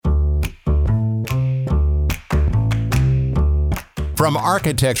From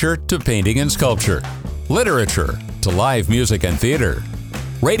architecture to painting and sculpture, literature to live music and theater.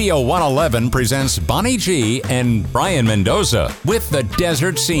 Radio 111 presents Bonnie G and Brayan Mendoza with The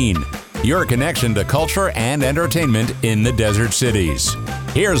Desert Scene, your connection to culture and entertainment in the desert cities.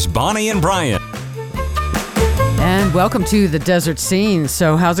 Here's Bonnie and Brayan. And welcome to The Desert Scene.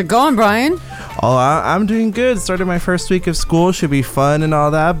 So how's it going, Brayan? Oh, I'm doing good. Started my first week of school. Should be fun and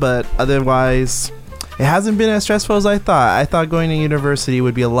all that, but otherwise, it hasn't been as stressful as I thought. I thought going to university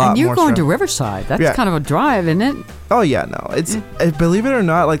would be a lot more And you're stressful. going to Riverside. That's kind of a drive, isn't it? Oh, yeah, no. It's believe it or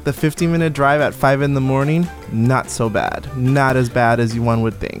not, like the 15-minute drive at 5 in the morning, not so bad. Not as bad as one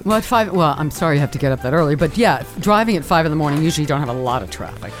would think. Well, at 5, well, I'm sorry you have to get up that early, but yeah, driving at 5 in the morning, usually you don't have a lot of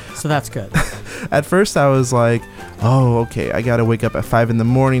traffic, so that's good. At first, I was like, oh, okay, I got to wake up at 5 in the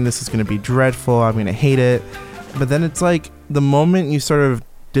morning. This is going to be dreadful. I'm going to hate it. But then it's like the moment you sort of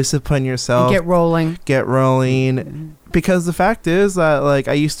discipline yourself, Get rolling, because the fact is that, like,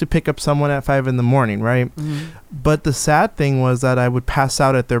 I used to pick up someone at 5 in the morning, right? Mm-hmm. But the sad thing was that I would pass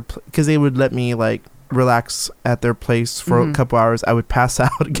out at their because they would let me like relax at their place for a couple hours. I would pass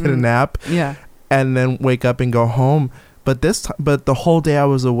out and get a nap, and then wake up and go home. But but the whole day I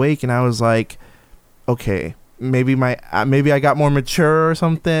was awake, and I was like, okay, maybe I got more mature or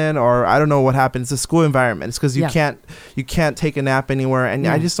something, or I don't know what happened. It's a school environment. It's because you can't take a nap anywhere, and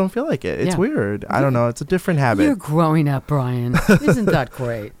I just don't feel like it. It's weird. I don't know. It's a different habit. You're growing up, Brayan. Isn't that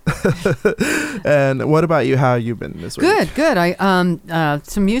great? And what about you? How have you been this week? Good. I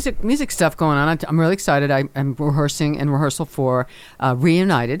some music stuff going on. I'm really excited. I'm rehearsing in rehearsal for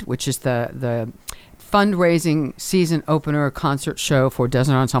Reunited, which is the fundraising season opener concert show for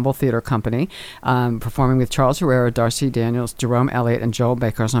Desert Ensemble Theater Company, performing with Charles Herrera, Darcy Daniels, Jerome Elliott, and Joel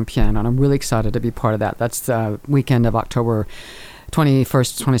Bakers on piano. And I'm really excited to be part of that. That's the weekend of October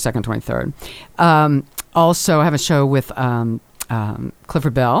 21st, 22nd, 23rd. Also, I have a show with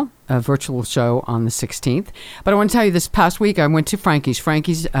Clifford Bell, a virtual show on the 16th. But I want to tell you, this past week I went to Frankie's.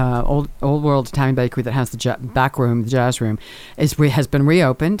 Frankie's old world Italian bakery that has the back room, the jazz room, has been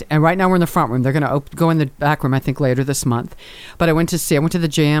reopened. And right now we're in the front room. They're going to go in the back room, I think, later this month. But I went to the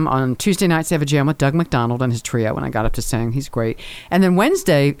jam on Tuesday nights. They have a jam with Doug McDonald and his trio, and I got up to sing. He's great. And then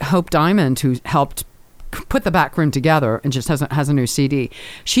Wednesday, Hope Diamond, who helped put the back room together and just has a new CD.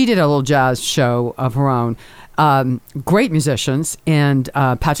 She did a little jazz show of her own. Great musicians, and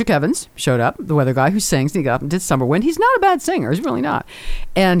Patrick Evans showed up, the weather guy who sings. He got up and did Summer Wind. He's not a bad singer. He's really not.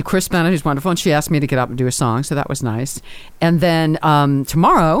 And Chris Bennett, who's wonderful, and she asked me to get up and do a song, so that was nice. And then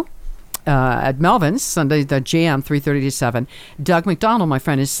tomorrow at Melvin's, Sunday, the jam, 3:30 to 7, Doug McDonald, my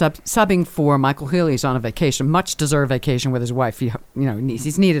friend, is subbing for Michael Healy. He's on a vacation, much-deserved vacation with his wife.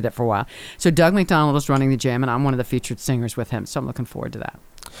 He's needed it for a while. So Doug McDonald is running the jam, and I'm one of the featured singers with him, so I'm looking forward to that.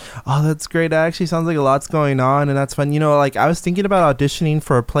 Oh, that's great. That actually sounds like a lot's going on, and that's fun. Like, I was thinking about auditioning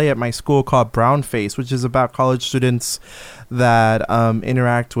for a play at my school called Brown Face, which is about college students that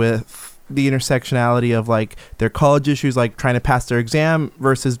interact with the intersectionality of, like, their college issues, like trying to pass their exam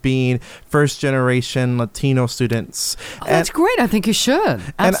versus being first-generation Latino students. That's great. I think you should.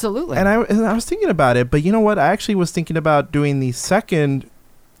 Absolutely. And I was thinking about it, but you know what? I actually was thinking about doing the second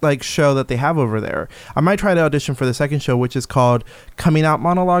show that they have over there. I might try to audition for the second show, which is called Coming Out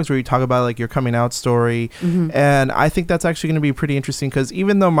Monologues, where you talk about, like, your coming out story. And I think that's actually going to be pretty interesting, because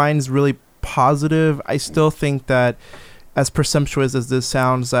even though mine's really positive, I still think that, as presumptuous as this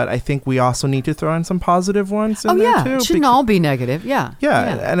sounds, that I think we also need to throw in some positive ones in there too. It shouldn't all be negative. Yeah.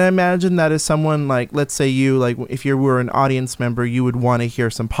 And I imagine that as someone, like, let's say you, like, if you were an audience member, you would want to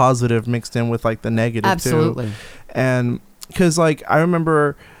hear some positive mixed in with, like, the negative too. Absolutely. And because, like, I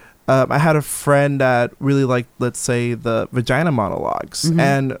remember I had a friend that really liked, let's say, the vagina monologues,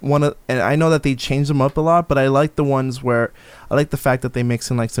 and I know that they changed them up a lot, but I like the ones where I like the fact that they mix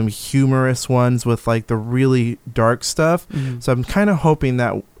in, like, some humorous ones with, like, the really dark stuff. So I'm kind of hoping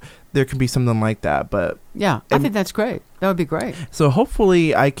that there could be something like that. But yeah, I think that's great. That would be great. So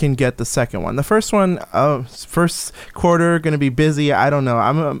hopefully I can get the second one. The first one, first quarter, going to be busy. I don't know.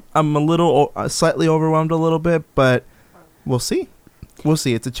 I'm a little slightly overwhelmed a little bit, but we'll see.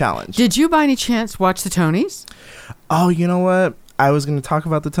 It's a challenge. Did you by any chance watch the Tonys? Oh, you know what? I was going to talk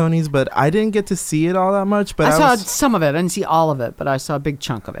about the Tonys, but I didn't get to see it all that much. But I saw some of it. I didn't see all of it, but I saw a big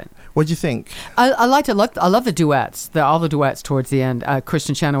chunk of it. What'd you think? I liked it. I love the duets. All the duets towards the end.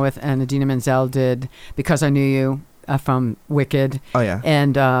 Kristen Chenoweth and Idina Menzel did Because I Knew You from Wicked. Oh, yeah.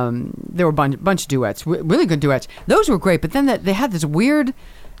 And there were a bunch of duets, really good duets. Those were great, but then they had this weird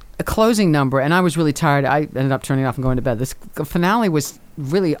closing number, and I was really tired. I ended up turning off and going to bed. This finale was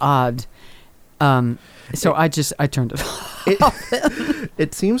really odd. So I turned it off.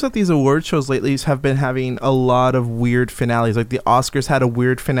 It seems that these award shows lately have been having a lot of weird finales. Like the Oscars had a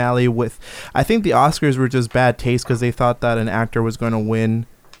weird finale with, I think the Oscars were just bad taste because they thought that an actor was going to win,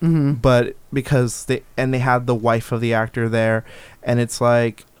 but because they had the wife of the actor there, and it's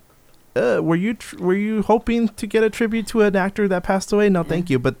like, were you hoping to get a tribute to an actor that passed away? No, thank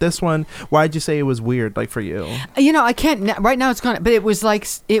you. But this one, why'd you say it was weird? Like for you, I can't right now. It's gone, but it was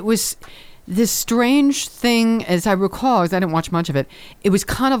this strange thing, as I recall, because I didn't watch much of it. It was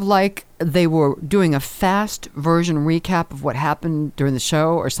kind of like they were doing a fast version recap of what happened during the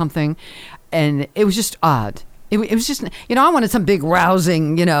show or something, and it was just odd. It was just, I wanted some big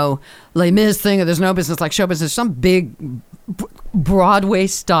rousing, Les Mis thing, or there's no business like show business, some big Broadway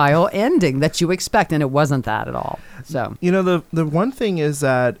style ending that you expect, and it wasn't that at all. So the one thing is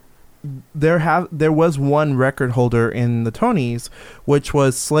that there was one record holder in the Tonys, which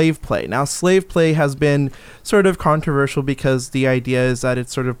was Slave Play. Now, Slave Play has been sort of controversial because the idea is that it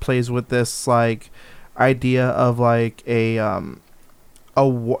sort of plays with this like idea of like a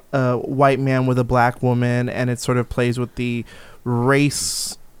white man with a black woman, and it sort of plays with the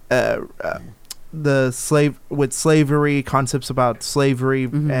race, with slavery, concepts about slavery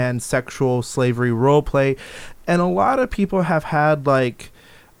and sexual slavery role play, and a lot of people have had like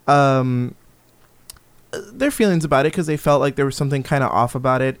their feelings about it because they felt like there was something kind of off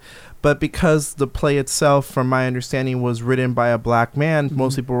about it. But because the play itself, from my understanding, was written by a black man,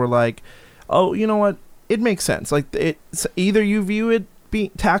 most people were like, oh, you know what? It makes sense. Like, it's either you view it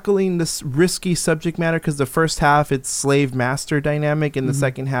tackling this risky subject matter, because the first half it's slave master dynamic, and the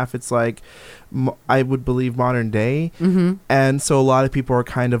second half it's like, I would believe, modern day. And so a lot of people are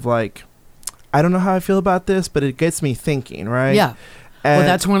kind of like, I don't know how I feel about this, but it gets me thinking, right? Yeah. Well,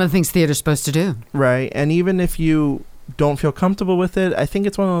 that's one of the things theater's supposed to do. Right. And even if you don't feel comfortable with it, I think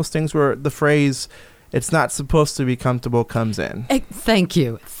it's one of those things where the phrase, it's not supposed to be comfortable, comes in. Thank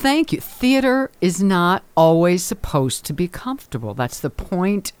you. Theater is not always supposed to be comfortable. That's the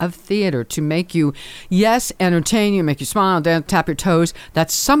point of theater, to make you, yes, entertain you, make you smile, dance, tap your toes.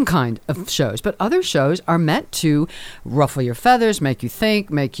 That's some kind of shows. But other shows are meant to ruffle your feathers, make you think,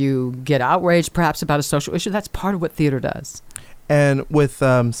 make you get outraged perhaps about a social issue. That's part of what theater does. And with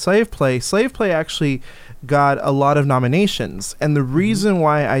Slave Play actually got a lot of nominations. And the reason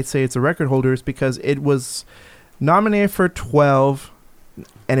why I say it's a record holder is because it was nominated for 12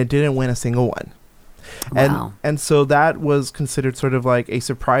 and it didn't win a single one. Wow. And so that was considered sort of like a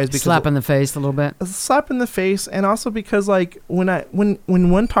surprise. Because slap in the face a little bit. A slap in the face. And also because like when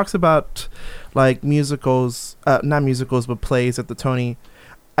one talks about like musicals, not musicals, but plays at the Tony,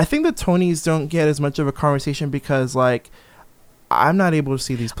 I think the Tonys don't get as much of a conversation because like, I'm not able to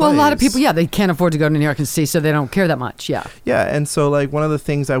see these plays. Well, a lot of people, they can't afford to go to New York and see, so they don't care that much, Yeah, and so, like, one of the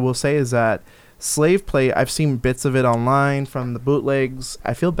things I will say is that Slave Play, I've seen bits of it online from the bootlegs.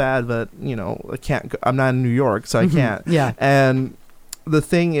 I feel bad, but, I can't, I'm not in New York, so I can't. Yeah. And the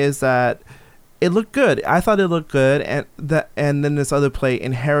thing is that it looked good. I thought it looked good, and then this other play,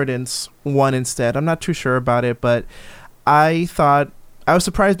 Inheritance, won instead. I'm not too sure about it, but I was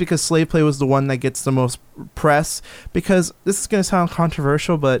surprised because Slave Play was the one that gets the most press, because this is going to sound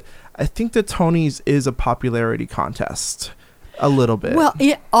controversial, but I think the Tonys is a popularity contest a little bit. Well,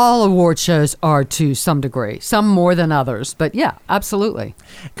 all award shows are to some degree, some more than others, but yeah, absolutely.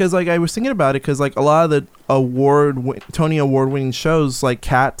 Because like I was thinking about it, because like a lot of the Tony award-winning shows like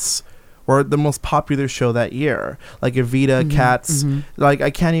Cats were the most popular show that year, like Evita, Cats. Like I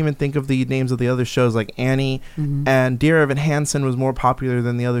can't even think of the names of the other shows, like Annie and Dear Evan Hansen was more popular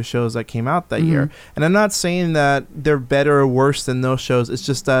than the other shows that came out that year. And I'm not saying that they're better or worse than those shows. It's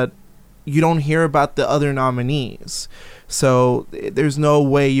just that you don't hear about the other nominees, so there's no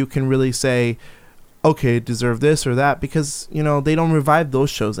way you can really say, okay, deserve this or that, because they don't revive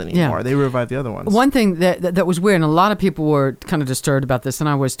those shows anymore. Yeah. They revive the other ones. One thing that was weird, and a lot of people were kind of disturbed about this, and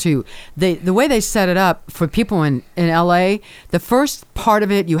I was too. The way they set it up for people in LA, the first part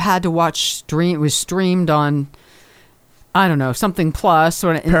of it you had to watch it was streamed on, I don't know, something plus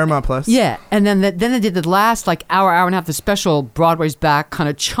or Paramount Plus. Yeah, and then they did the last like hour and a half, the special Broadway's Back kind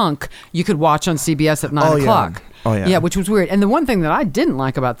of chunk you could watch on CBS at 9 o'clock. Oh yeah. Yeah, which was weird. And the one thing that I didn't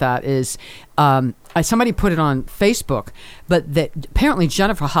like about that is somebody put it on Facebook, but that apparently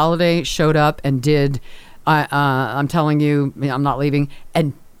Jennifer Holliday showed up and did I'm telling you, I'm not leaving,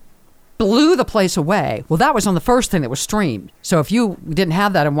 and blew the place away. Well, that was on the first thing that was streamed. So if you didn't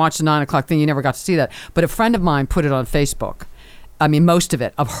have that and watched the 9 o'clock thing, you never got to see that. But a friend of mine put it on Facebook. I mean, most of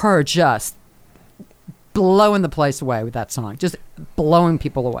it, of her just blowing the place away with that song, just blowing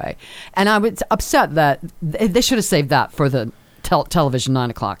people away. And I was upset that they should have saved that for the television 9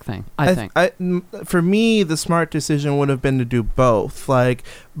 o'clock thing, I think. For me, the smart decision would have been to do both, like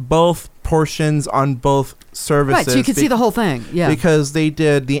both portions on both services. Right, so you could see the whole thing. Yeah, because they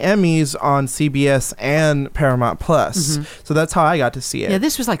did the Emmys on CBS and Paramount Plus, so that's how I got to see it. Yeah,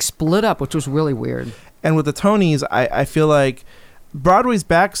 this was like split up, which was really weird. And with the Tonys, I feel like Broadway's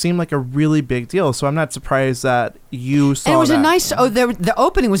back seemed like a really big deal, so I'm not surprised that you saw. And it was that. a nice. The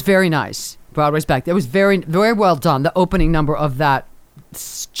opening was very nice. Broadway's back. It was very, very well done. The opening number of that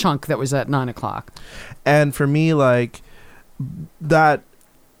chunk that was at 9 o'clock. And for me, like that,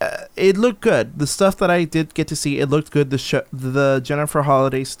 it looked good. The stuff that I did get to see, it looked good. The Jennifer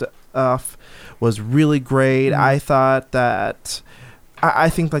Holliday stuff was really great. I thought that.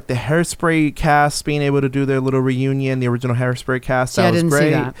 I think like the Hairspray cast being able to do their little reunion, the original Hairspray cast, that was great. See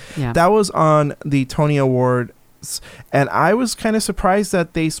that. Yeah. That was on the Tony Award. And I was kind of surprised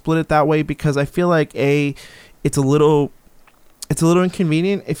that they split it that way, because I feel like it's a little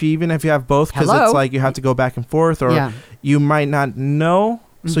inconvenient if you have both, because it's like you have to go back and forth, or you might not know,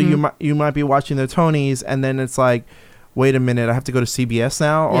 so you might be watching the Tonys and then it's like, wait a minute, I have to go to CBS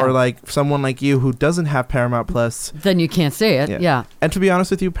now, or like someone like you who doesn't have Paramount Plus, then you can't see it. Yeah. And to be honest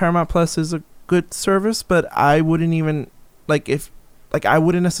with you, Paramount Plus is a good service, but I wouldn't even I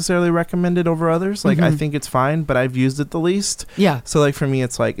wouldn't necessarily recommend it over others. Like, I think it's fine, but I've used it the least. Yeah. So, like, for me,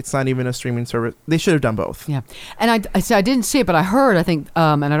 it's like, it's not even a streaming service. They should have done both. Yeah. And I didn't see it, but I heard, I think,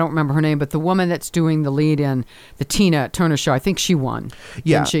 and I don't remember her name, but the woman that's doing the lead in the Tina Turner show, I think she won.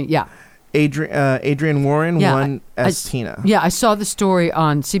 Yeah. Yeah. Adrienne Warren won as Tina. Yeah, I saw the story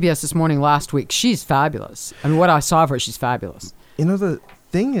on CBS This Morning last week. She's fabulous. I mean, what I saw of her, she's fabulous. You know, the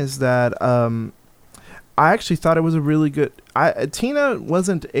thing is that I actually thought it was a really good... Tina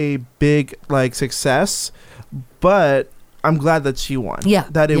wasn't a big, like, success, but I'm glad that she won. Yeah.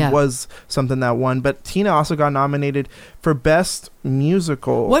 That it was something that won. But Tina also got nominated for Best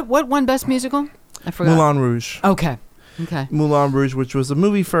Musical. What won Best Musical? I forgot. Moulin Rouge. Okay. Moulin Rouge, which was a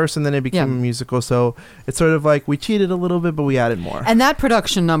movie first, and then it became a musical. So it's sort of like we cheated a little bit, but we added more. And that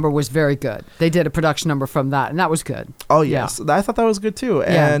production number was very good. They did a production number from that, and that was good. Oh yes, I thought that was good too.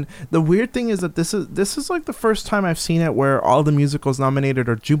 Yeah. And the weird thing is that this is like the first time I've seen it where all the musicals nominated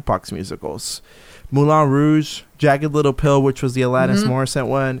are jukebox musicals. Moulin Rouge, Jagged Little Pill, which was the Alanis Morissette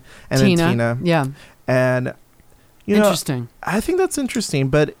one, and then Tina. Yeah. And interesting. I think that's interesting,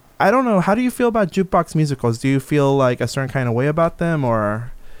 but I don't know. How do you feel about jukebox musicals? Do you feel like a certain kind of way about them,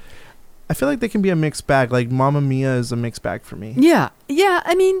 or I feel like they can be a mixed bag. Like Mamma Mia is a mixed bag for me. Yeah.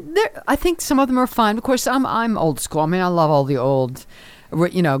 I mean, I think some of them are fine. Of course, I'm old school. I mean, I love all the old,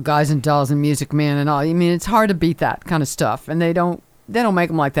 Guys and Dolls and Music Man and all. I mean, it's hard to beat that kind of stuff, and they don't make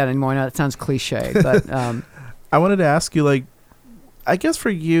them like that anymore. Now that sounds cliche, but I wanted to ask you, like, I guess for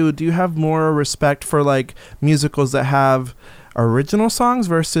you, do you have more respect for like musicals that have original songs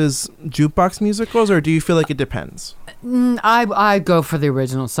versus jukebox musicals, or do you feel like it depends? I go for the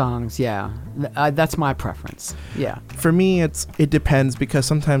original songs. Yeah, that's my preference. Yeah. For me, it depends, because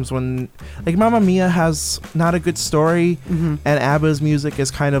sometimes when like Mamma Mia has not a good story, and ABBA's music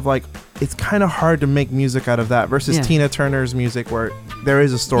is kind of like, it's kind of hard to make music out of that versus Tina Turner's music where there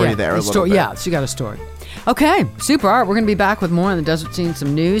is a story there. A little bit. Yeah, she got a story. Okay, super. All right, we're going to be back with more on the Desert Scene,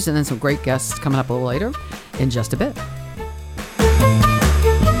 some news, and then some great guests coming up a little later in just a bit.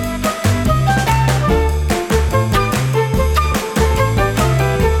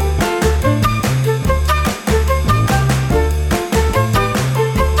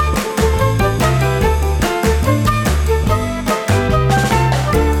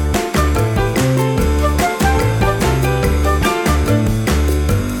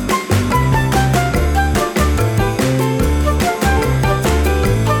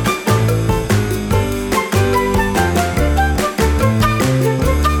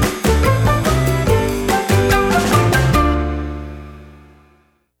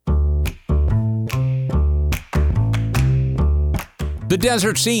 The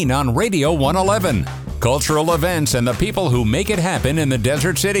Desert Scene on Radio 111. Cultural events and the people who make it happen in the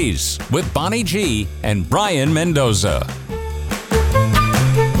desert cities with Bonnie G and Brayan Mendoza.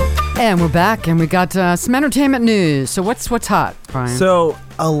 And we're back, and we got some entertainment news. So what's hot, Brian? So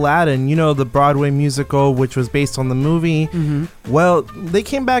Aladdin, the Broadway musical, which was based on the movie. Well, they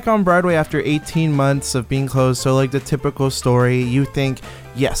came back on Broadway after 18 months of being closed. So like the typical story, you think,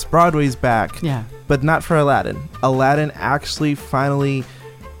 yes, Broadway's back. Yeah. But not for Aladdin. Aladdin actually finally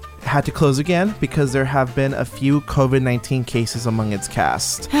had to close again because there have been a few COVID-19 cases among its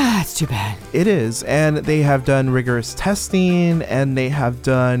cast. It's too bad. It is. And they have done rigorous testing, and they have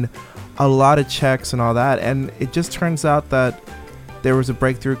done a lot of checks and all that. And it just turns out that there was a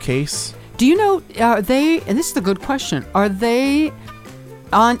breakthrough case. Do you know, are they, and this is a good question, are they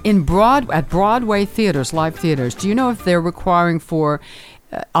at Broadway theaters, live theaters, do you know if they're requiring for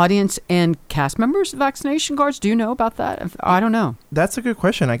audience and cast members vaccination cards? Do you know about that? I don't know. That's a good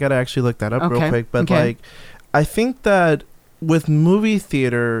question. I got to actually look that up real quick. But Okay. like, I think that with movie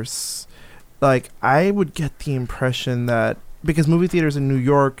theaters, like I would get the impression that because movie theaters in New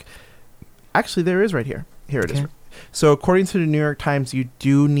York, actually there is right here. Here it is. So according to the New York Times, you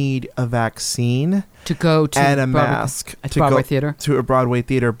do need a vaccine To go to and a Broadway, mask at to Broadway go theater. to a Broadway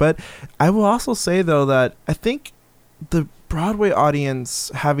theater. But I will also say though that I think the Broadway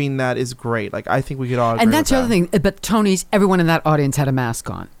audience having that is great. Like I think we could all agree And that's with the other thing. But Tony's, everyone in that audience had a mask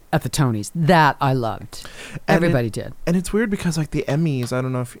on at the Tonys. That I loved. Everybody did. And it's weird because like the Emmys, I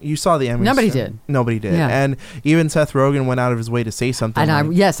don't know if you saw the Emmys. Nobody did. Nobody did. Yeah. And even Seth Rogen went out of his way to say something.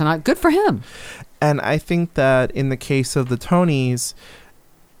 And good for him. And I think that in the case of the Tonys,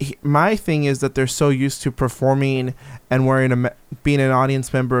 my thing is that they're so used to performing and being an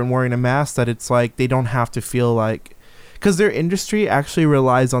audience member and wearing a mask that it's like they don't have to feel like, because their industry actually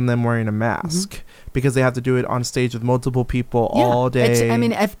relies on them wearing a mask because they have to do it on stage with multiple people all day.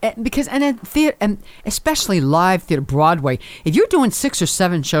 In theater, and especially live theater, Broadway, if you're doing 6 or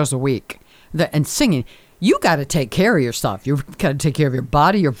 7 shows a week and singing, you got to take care of yourself. You've got to take care of your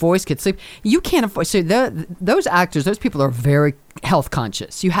body, your voice, get sleep. You can't afford. So those actors, those people are very health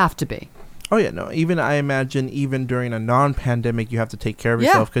conscious. You have to be. Oh yeah, no. Even I imagine, even during a non-pandemic, you have to take care of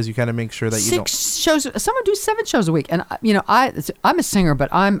yourself because you got to make sure that you don't. 6 shows. Someone do 7 shows a week, and I'm a singer, but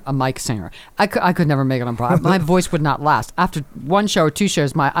I'm a mic singer. I could never make it on Broadway. My voice would not last after 1 show or 2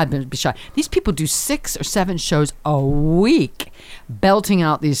 shows. I'd be shy. These people do 6 or 7 shows a week, belting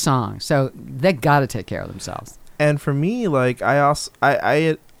out these songs. So they got to take care of themselves. And for me, like I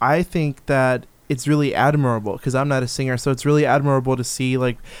think that it's really admirable because I'm not a singer, so it's really admirable to see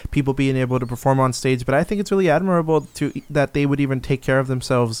like people being able to perform on stage. But I think it's really admirable that they would even take care of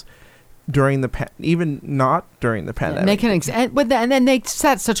themselves during even not during the pandemic. And then they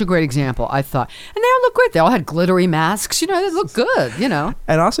set such a great example, I thought. And they all look great. They all had glittery masks. They look good.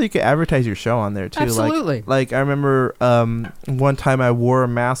 And also, you could advertise your show on there too. Absolutely. Like I remember one time I wore a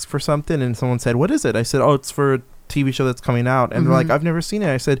mask for something, and someone said, "What is it?" I said, "Oh, it's for a TV show that's coming out." And they're like, "I've never seen it."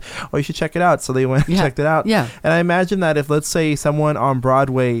 I said, "Oh, you should check it out." So they went and checked it out. Yeah. And I imagine that if, let's say, someone on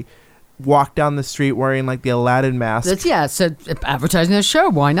Broadway walked down the street wearing like the Aladdin mask. So advertising their show.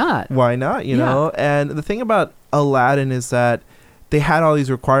 Why not? Why not? You know? And the thing about Aladdin is that they had all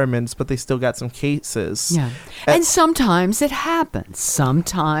these requirements, but they still got some cases. Yeah. And sometimes it happens.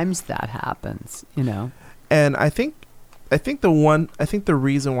 Sometimes that happens, And I think the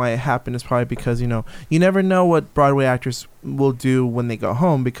reason why it happened is probably because you never know what Broadway actors will do when they go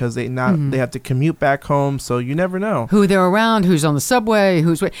home because they have to commute back home, so you never know who they're around, who's on the subway,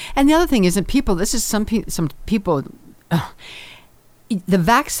 and the other thing is that some people. The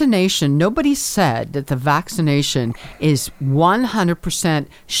vaccination, nobody said that the vaccination is 100%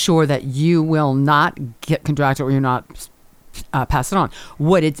 sure that you will not contract it or you're not pass it on.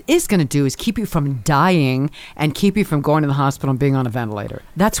 What it is going to do is keep you from dying and keep you from going to the hospital and being on a ventilator.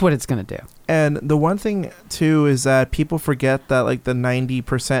 That's what it's going to do. And the one thing too is that people forget that like the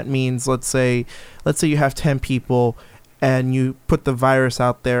 90% means, let's say you have 10 people and you put the virus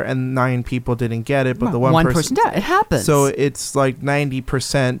out there and 9 people didn't get it, but the one person yeah, it happens. So it's like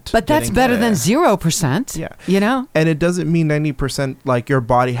 90%. But that's better than 0%. Yeah. And it doesn't mean 90% like your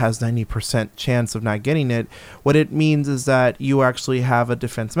body has 90% chance of not getting it. What it means is that you actually have a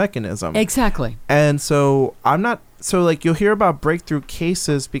defense mechanism. Exactly. And so like you'll hear about breakthrough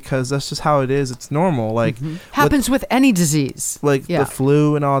cases because that's just how it is. It's normal. Like happens with any disease. Like the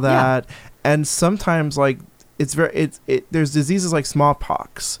flu and all that. Yeah. And sometimes like there's diseases like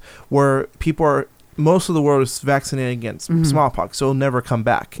smallpox where most of the world is vaccinated against smallpox, so it'll never come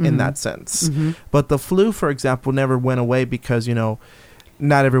back in that sense. But the flu, for example, never went away because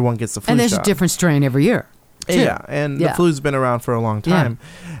not everyone gets the flu shot. And there's a different strain every year. Yeah, and the flu's been around for a long time.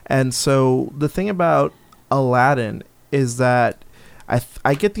 Yeah. And so the thing about Aladdin is that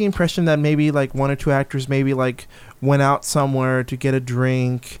I get the impression that maybe like 1 or 2 actors maybe like went out somewhere to get a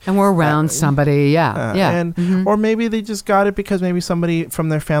drink and were around somebody, and or maybe they just got it because maybe somebody from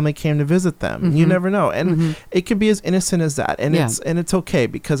their family came to visit them. You never know, and it can be as innocent as that, and it's okay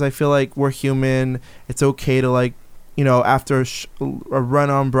because I feel like we're human. It's okay to like after a run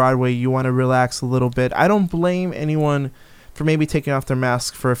on Broadway, you want to relax a little bit. I don't blame anyone for maybe taking off their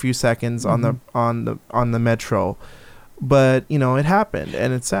mask for a few seconds on the metro. But it happened,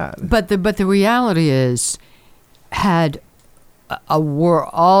 and it's sad. But the reality is, were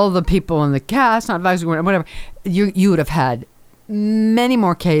all the people in the cast not vaccinated, whatever, you would have had many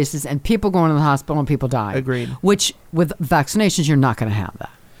more cases and people going to the hospital and people dying. Agreed. Which with vaccinations, you're not going to have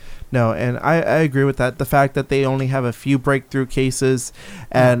that. No, and I agree with that. The fact that they only have a few breakthrough cases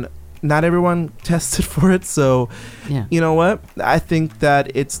and not everyone tested for it. So, you know what? I think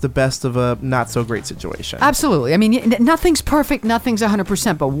that it's the best of a not so great situation. Absolutely. I mean, nothing's perfect. Nothing's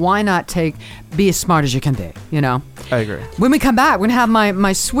 100%. But why not be as smart as you can be, you know? I agree. When we come back, we're going to have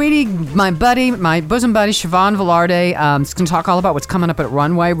my sweetie, my buddy, my bosom buddy, Siobhan Veladre. Is going to talk all about what's coming up at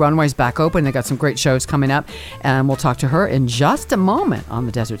Runway. Runway's back open. They got some great shows coming up. And we'll talk to her in just a moment on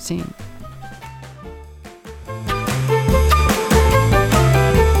the Desert Scene.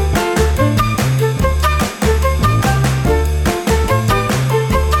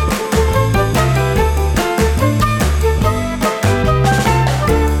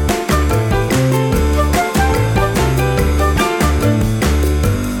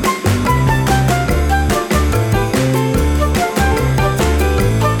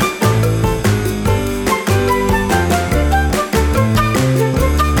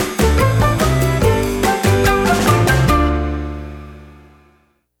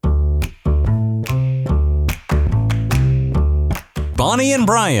 Bonnie and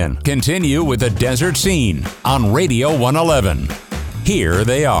Brian continue with the Desert Scene on Radio 111. Here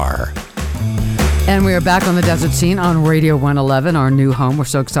they are. And we are back on the Desert Scene on Radio 111, our new home. We're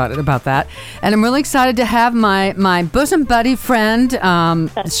so excited about that. And I'm really excited to have my bosom buddy friend,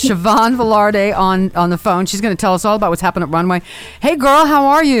 Siobhan Veladre, on the phone. She's going to tell us all about what's happening at Runway. Hey, girl, how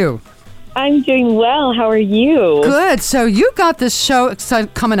are you? I'm doing well. How are you? Good. So you got this show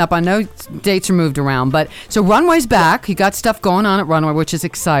coming up. I know dates are moved around, but so Runway's back. You got stuff going on at Runway, which is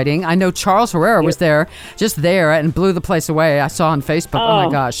exciting. I know Charles Herrera was there, and blew the place away. I saw on Facebook. Oh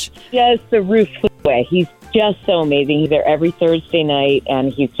my gosh. Just the roof flew away. He's just so amazing. He's there every Thursday night,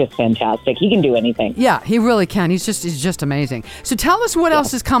 and he's just fantastic. He can do anything. Yeah, he really can. He's just amazing. So tell us what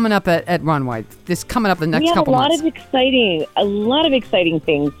else is coming up at Runway. This coming up the next couple months. A lot of exciting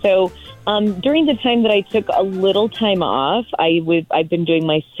things. So. During the time that I took a little time off, I've been doing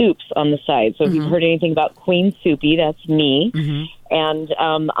my soups on the side. So if you've heard anything about Queen Soupy, that's me. And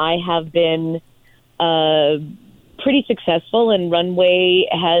I have been pretty successful, and Runway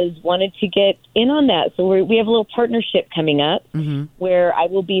has wanted to get in on that. So we have a little partnership coming up where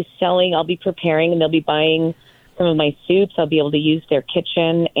I'll be preparing, and they'll be buying some of my soups. I'll be able to use their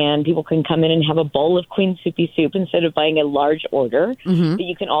kitchen, and people can come in and have a bowl of Queen Soupy soup instead of buying a large order. But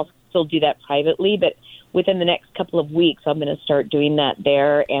you can also still do that privately. But within the next couple of weeks, I'm going to start doing that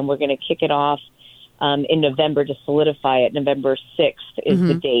there, and we're going to kick it off in November to solidify it. November 6th is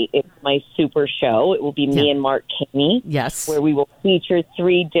the date. It's my super show. It will be me and Mark Kinney. Yes. Where we will feature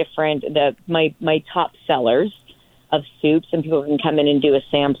three different, my top sellers of soups, and people can come in and do a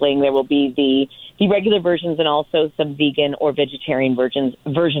sampling. There will be the regular versions and also some vegan or vegetarian versions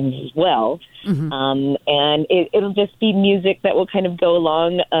as well. And it'll just be music that will kind of go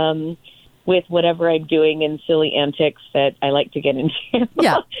along with whatever I'm doing and silly antics that I like to get into.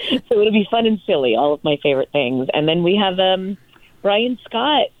 Yeah. So it'll be fun and silly, all of my favorite things. And then we have Brian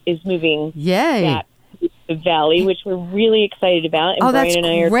Scott is moving back to the Valley, which we're really excited about. And Brian and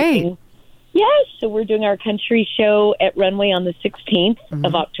I are great. Yes, so we're doing our country show at Runway on the 16th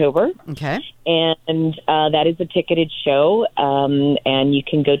of October. Okay. And that is a ticketed show, and you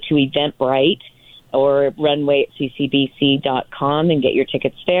can go to Eventbrite or runway at ccbc.com and get your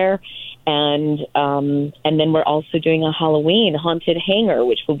tickets there. And then we're also doing a Halloween haunted hangar,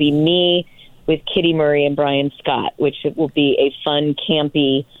 which will be me with Kitty Murray and Brian Scott, which will be a fun,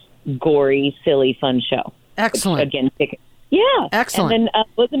 campy, gory, silly, fun show. Excellent. Again, tickets. Yeah. Excellent. And then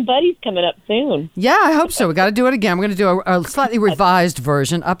Bosom Buddies coming up soon. Yeah, I hope so. We got to do it again. We're going to do a slightly revised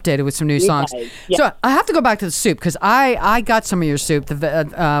version, updated with some new songs. Yeah. So I have to go back to the soup because I got some of your soup, the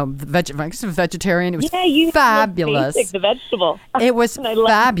vegetarian. It was fabulous. Basic, the vegetable. It was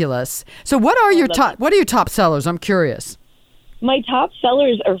fabulous. So what are your top sellers? I'm curious. My top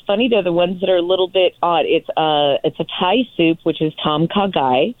sellers are funny. They're the ones that are a little bit odd. It's a Thai soup, which is Tom Kha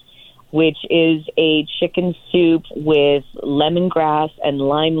Gai, which is a chicken soup with lemongrass and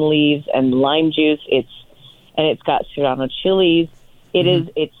lime leaves and lime juice. It's got serrano chilies.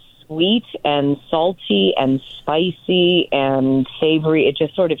 It's sweet and salty and spicy and savory. It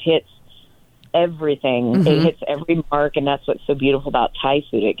just sort of hits everything. It hits every mark, and that's what's so beautiful about Thai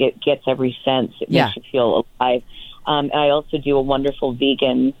food. It gets every sense. It makes you feel alive. And I also do a wonderful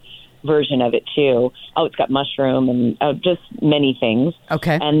vegan version of it too. Oh, it's got mushroom and just many things.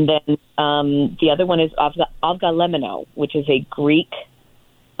 Okay. And then the other one is avga lemino, which is a Greek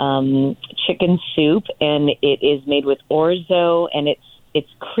chicken soup, and it is made with orzo, and it's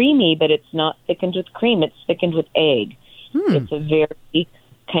creamy, but it's not thickened with cream. It's thickened with egg. It's a very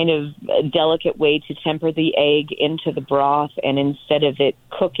kind of delicate way to temper the egg into the broth, and instead of it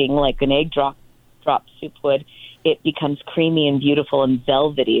cooking like an egg drop soup would, it becomes creamy and beautiful and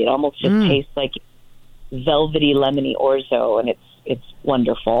velvety. It almost just tastes like velvety lemony orzo, and it's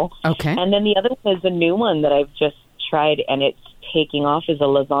wonderful. Okay. And then the other one is a new one that I've just tried, and it's taking off, is a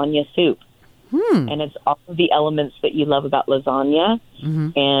lasagna soup. And it's all of the elements that you love about lasagna.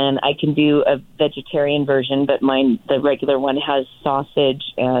 And I can do a vegetarian version, but the regular one has sausage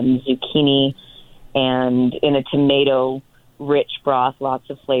and zucchini and in a tomato-rich broth, lots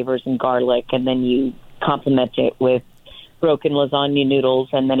of flavors and garlic, and then you complement it with broken lasagna noodles,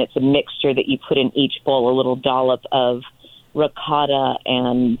 and then it's a mixture that you put in each bowl, a little dollop of ricotta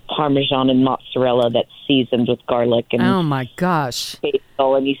and Parmesan and mozzarella that's seasoned with garlic and oh my gosh,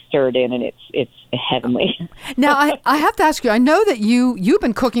 basil, and you stir it in, and it's heavenly. Now I have to ask you. I know that you've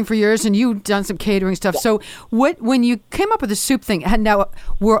been cooking for years and you've done some catering stuff. Yeah. So when you came up with the soup thing, and now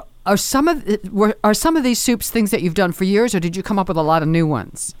are some of these soups things that you've done for years, or did you come up with a lot of new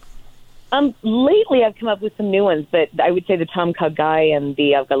ones? Lately I've come up with some new ones, but I would say the Tom Kha Gai and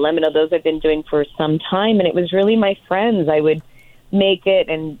the Lemon, those I've been doing for some time, and it was really my friends. I would make it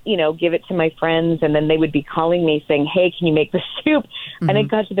and, give it to my friends, and then they would be calling me saying, hey, can you make the soup? And it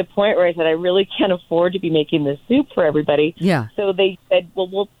got to the point where I said, I really can't afford to be making this soup for everybody. Yeah. So they said,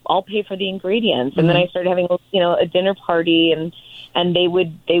 well, I'll pay for the ingredients. And then I started having, a dinner party, and they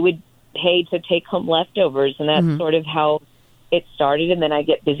would pay to take home leftovers, and that's sort of how it started. And then I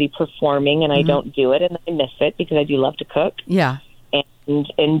get busy performing, and I don't do it, and I miss it because I do love to cook. Yeah.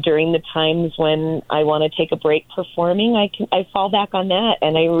 And during the times when I want to take a break performing, I fall back on that,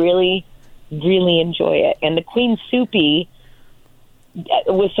 and I really, really enjoy it. And the Queen Soupy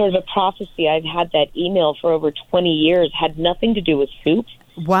was sort of a prophecy. I've had that email for over 20 years, had nothing to do with soup.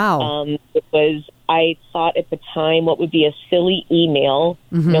 Wow. It was, I thought at the time, what would be a silly email.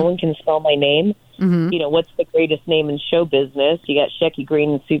 No one can spell my name. What's the greatest name in show business? You got Shecky Green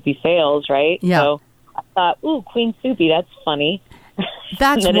and Soupy Sales, right? Yeah. So I thought, ooh, Queen Soupy, that's funny.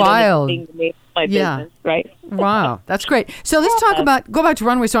 That's wild. My business, right? Wow, that's great. So let's go back to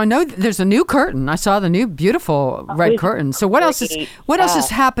Runway. So I know there's a new curtain. I saw the new beautiful red curtain. So what else is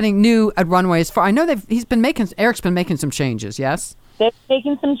happening new at Runway? I know Eric's been making some changes. Yes, they're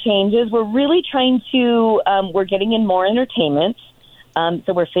making some changes. We're really trying to. We're getting in more entertainment.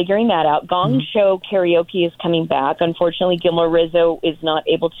 So we're figuring that out. Gong Show karaoke is coming back. Unfortunately, Gilmore Rizzo is not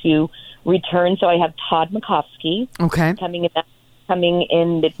able to return. So I have Todd McCoskey coming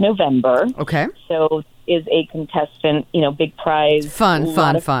in mid-November. Okay. So is a contestant, big prize. Fun,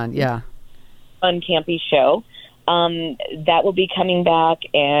 yeah. Fun, campy show. That will be coming back,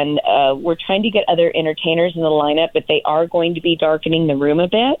 and we're trying to get other entertainers in the lineup, but they are going to be darkening the room a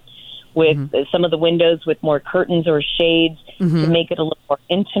bit with some of the windows with more curtains or shades to make it a little more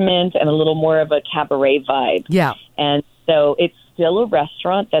intimate and a little more of a cabaret vibe. Yeah. And so it's still a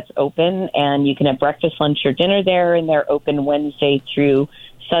restaurant that's open, and you can have breakfast, lunch, or dinner there, and they're open Wednesday through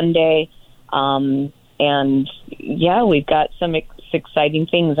Sunday. And yeah, we've got some exciting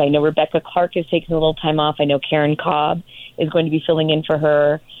things. I know Rebecca Clark is taking a little time off. I know Karen Cobb is going to be filling in for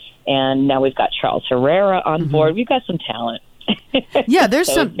her, and now we've got Charles Herrera on board. We've got some talent. Yeah, there's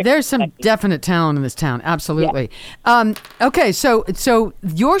some definite talent in this town. Absolutely. Yeah. Okay, so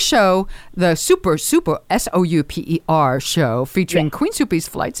your show, the Super Souper show, featuring Queen Soupy's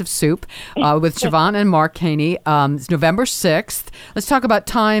Flights of Soup with Siobhan and Mark Haney, is November 6th. Let's talk about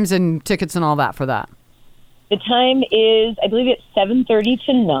times and tickets and all that for that. The time is, I believe it's 7:30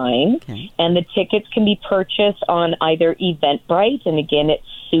 to 9, and the tickets can be purchased on either Eventbrite, and again, it's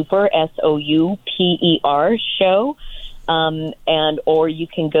Super, Souper show. Or you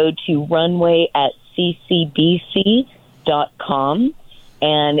can go to runway at ccbc.com,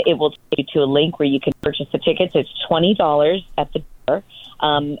 and it will take you to a link where you can purchase the tickets. It's $20 at the door.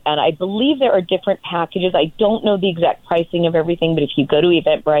 And I believe there are different packages. I don't know the exact pricing of everything, but if you go to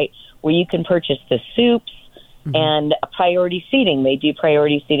Eventbrite, where you can purchase the soups and priority seating, they do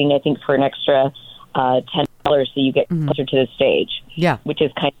priority seating, I think, for an extra $10, so you get closer to the stage. Yeah, which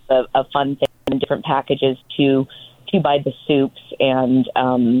is kind of a fun thing, and different packages to buy the soups, and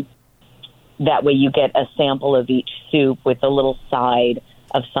that way you get a sample of each soup with a little side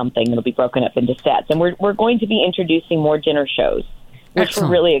of something that'll be broken up into sets. And we're going to be introducing more dinner shows, which we're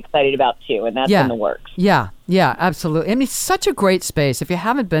really excited about too, and that's in the works. Yeah, absolutely. I mean, it's such a great space. If you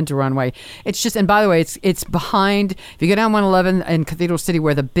haven't been to Runway, it's just, and by the way, it's behind, if you go down 111 in Cathedral City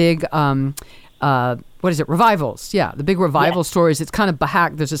where the big what is it? Revivals. Yeah, the big revival stories. It's kind of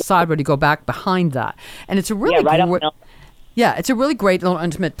back. There's a side where you go back behind that, and it's a really Yeah, it's a really great little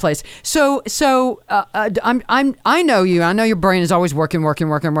intimate place. So I know you. I know your brain is always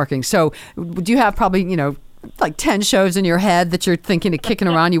working. So do you have probably, like 10 shows in your head that you're thinking of kicking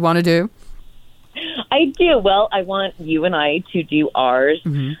around you want to do? I do. Well, I want you and I to do ours.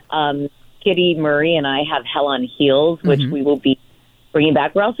 Mm-hmm. Kitty Murray and I have Hell on Heels, which we will be bringing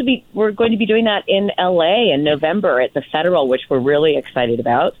back. We're going to be doing that in LA in November at the Federal, which we're really excited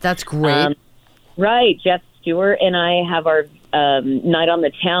about. That's great. Right. Jeff Stewart and I have our Night on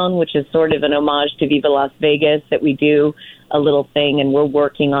the Town, which is sort of an homage to Viva Las Vegas, that we do a little thing, and we're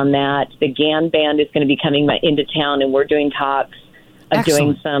working on that. The GAN Band is going to be coming into town, and we're doing talks of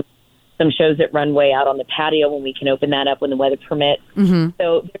doing some shows at Runway out on the patio when we can open that up when the weather permits. Mm-hmm.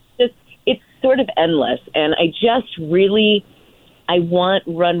 So it's sort of endless, and I want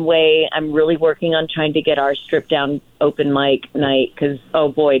Runway. I'm really working on trying to get our stripped down open mic night because, oh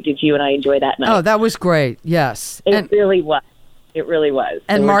boy, did you and I enjoy that night. Oh, that was great. Yes. It really was. It really was.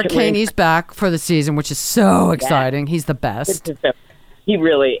 And so Mark Caney's back for the season, which is so exciting. He's the best. He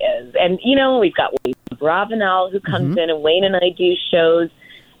really is. And, we've got Wayne Bravenel who comes in, and Wayne and I do shows.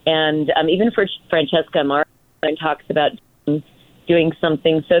 And even for Francesca Martin talks about doing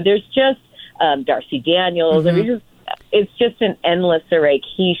something. So there's just Darcy Daniels. It's just an endless array.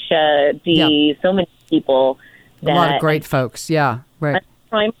 Keisha, Dee, so many people. A lot of great folks. Yeah, right. I'm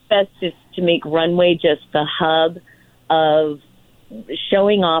trying my best is to make Runway just the hub of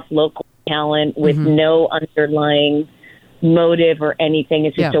showing off local talent with no underlying motive or anything.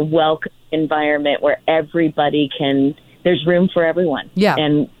 It's just a welcome environment where everybody there's room for everyone. Yeah.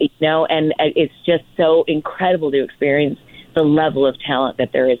 And, and it's just so incredible to experience the level of talent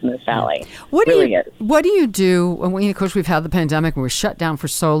that there is in this valley. What do you do when, of course, we've had the pandemic and we're shut down for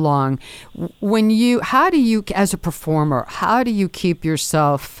so long. How do you, as a performer, how do you keep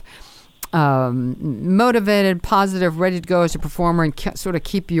yourself motivated, positive, ready to go as a performer, and sort of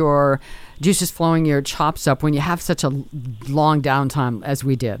keep your juices flowing, your chops up when you have such a long downtime as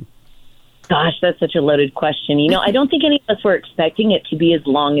we did? Gosh, that's such a loaded question. I don't think any of us were expecting it to be as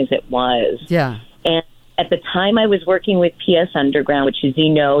long as it was. Yeah. And at the time I was working with PS Underground, which, as you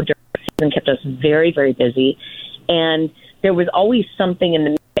know, during the season kept us very, very busy. And there was always something in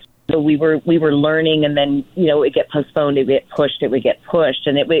the mix. So we were learning, and then, it would get postponed, it would get pushed,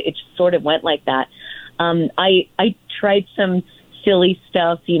 and it sort of went like that. I tried some silly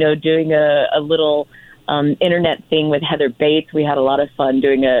stuff, doing a little internet thing with Heather Bates. We had a lot of fun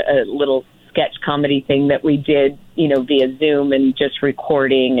doing a little sketch comedy thing that we did, via Zoom, and just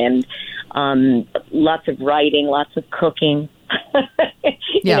recording, and lots of writing, lots of cooking.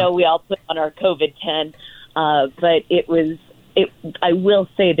 We all put on our COVID-10, but I will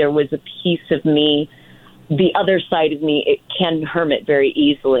say there was a piece of me, the other side of me, it can hermit very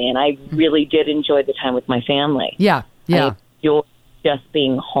easily, and I really did enjoy the time with my family. Yeah. I enjoyed just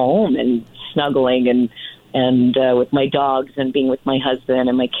being home and snuggling and with my dogs and being with my husband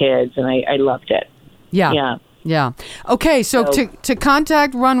and my kids, and I loved it. Yeah. Okay, so to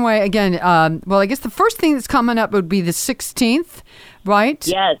contact Runway again, I guess the first thing that's coming up would be the 16th, right?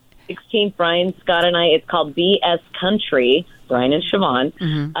 Yes, 16th, Brian, Scott, and I. It's called BS Country, Brian and Siobhan,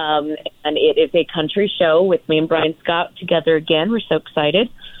 and it is a country show with me and Brian Scott together again. We're so excited.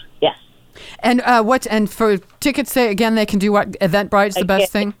 Yes. And and for tickets, they can do what? Eventbrite's the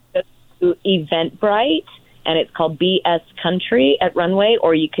best thing? Eventbrite. And it's called BS Country at Runway,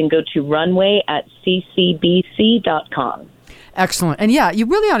 or you can go to runway at ccbc.com. Excellent. And you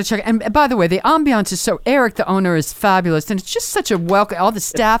really ought to check it. And by the way, the ambiance is so, Eric, the owner, is fabulous. And it's just such a welcome. All the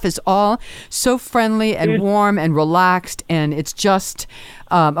staff is all so friendly and warm and relaxed. And it's just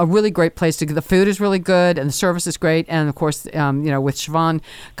a really great place to go. The food is really good and the service is great. And of course, with Siobhan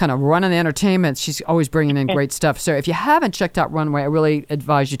kind of running the entertainment, she's always bringing in great stuff. So if you haven't checked out Runway, I really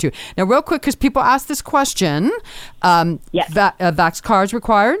advise you to. Now, real quick, because people ask this question, Vax cards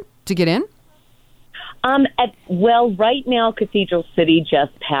required to get in? Right now, Cathedral City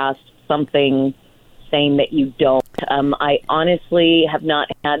just passed something saying that you don't. I honestly have not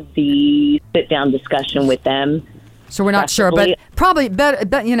had the sit-down discussion with them. So we're not sure, but probably better,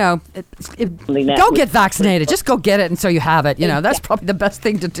 go get vaccinated. Just go get it until you have it. That's probably the best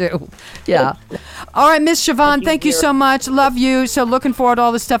thing to do. Yeah. All right, Miss Siobhan, thank you so much. Love you. So looking forward to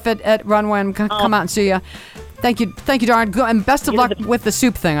all the stuff at Runway. I'm going to come out and see you. Thank you, darling. And best of luck with the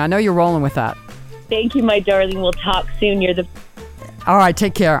soup thing. I know you're rolling with that. Thank you, my darling. We'll talk soon. You're the... All right,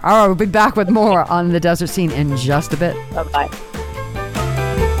 take care. All right, we'll be back with more on the Desert Scene in just a bit. Bye-bye.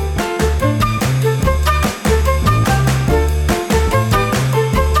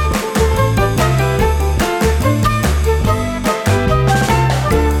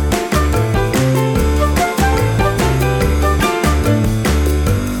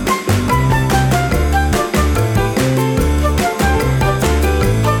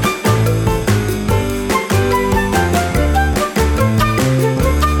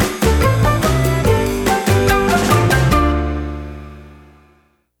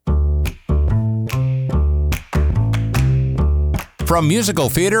 From musical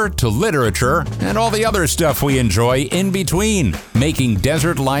theater to literature and all the other stuff we enjoy in between, making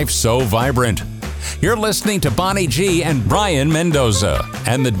desert life so vibrant. You're listening to Bonnie G and Brayan Mendoza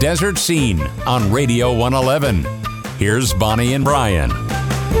and the Desert Scene on Radio 111. Here's Bonnie and Brayan.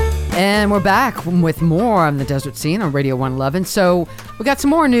 And we're back with more on the Desert Scene on Radio 111. So we got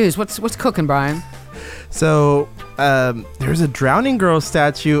some more news. What's cooking, Brayan? So there's a drowning girl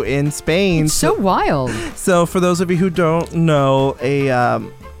statue in Spain. It's so wild. So for those of you who don't know, a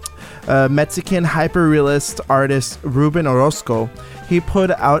Mexican hyper-realist artist, Ruben Orozco, he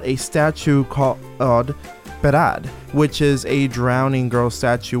put out a statue called Piedad, which is a drowning girl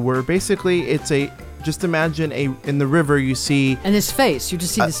statue where basically it's just imagine in the river you see... And this face, you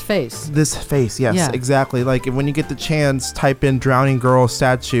just see this face. This face, yes, exactly. Like when you get the chance, type in drowning girl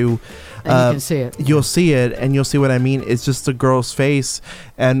statue. And you can see it. You'll see it, and you'll see what I mean. It's just a girl's face,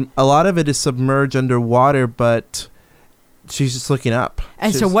 and a lot of it is submerged underwater, but she's just looking up.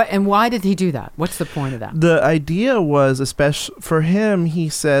 And so what? And why did he do that? What's the point of that? The idea was, especially for him, he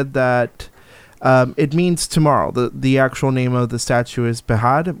said that it means tomorrow. The actual name of the statue is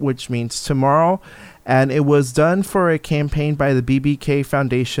Piedad, which means tomorrow, and it was done for a campaign by the BBK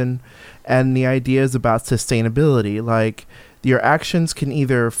Foundation, and the idea is about sustainability, like. Your actions can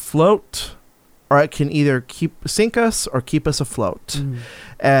either float, or it can either sink us or keep us afloat.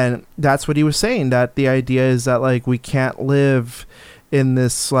 And that's what he was saying, that the idea is that like we can't live in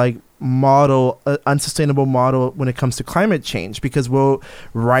this like model, unsustainable model when it comes to climate change, because we're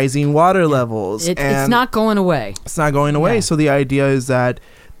rising water levels. It's not going away. It's not going away. Yeah. So the idea is that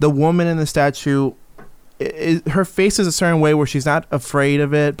the woman in the statue, her face is a certain way where she's not afraid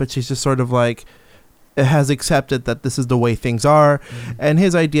of it, but she's just sort of like, has accepted that this is the way things are. And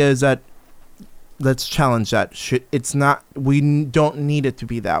his idea is that let's challenge that. We don't need it to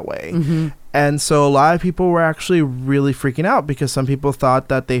be that way. And so a lot of people were actually really freaking out, because some people thought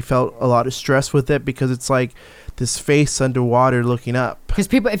that they felt a lot of stress with it, because it's like this face underwater looking up. Because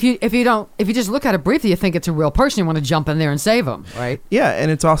people, if you just look at it briefly, you think it's a real person. You want to jump in there and save them, right? Yeah,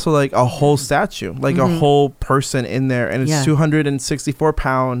 and it's also like a whole statue, like a whole person in there, and it's 264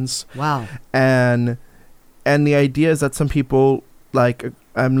 pounds. Wow. And the idea is that some people, like,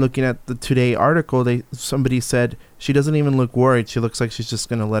 I'm looking at the Today article, somebody said she doesn't even look worried. She looks like she's just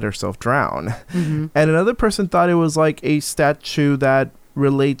going to let herself drown. And another person thought it was like a statue that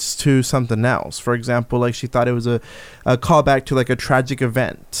relates to something else. For example, like she thought it was a callback to like a tragic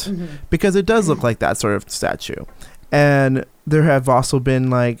event, because it does look like that sort of statue. And there have also been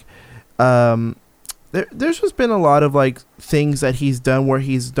like there's just been a lot of like things that he's done where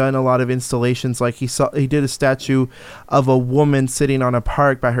he's done a lot of installations. Like he did a statue of a woman sitting on a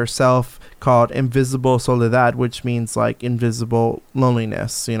park by herself called Invisible Soledad, which means like invisible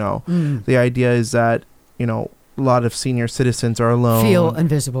loneliness. The idea is that a lot of senior citizens are alone, feel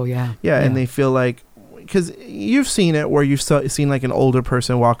invisible. Yeah, and they feel like, because you've seen it where you've seen like an older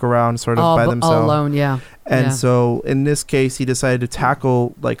person walk around sort of by themselves, all alone. And so in this case, he decided to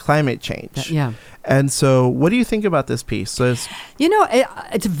tackle like climate change. And so what do you think about this piece? So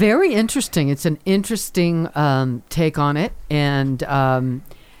it's very interesting. It's an interesting take on it. And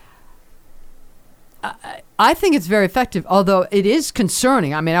I think it's very effective, although it is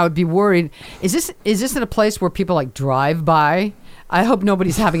concerning. I mean, I would be worried. Is this in a place where people like drive by? I hope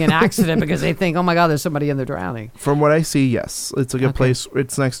nobody's having an accident because they think, oh my God, there's somebody in there drowning. From what I see, yes. It's like a place,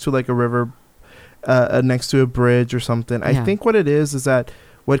 it's next to like a river, next to a bridge or something. I think what it is that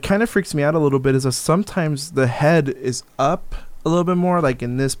what kind of freaks me out a little bit is that sometimes the head is up a little bit more, like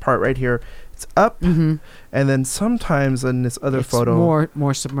in this part right here, it's up. And then sometimes in this other photo,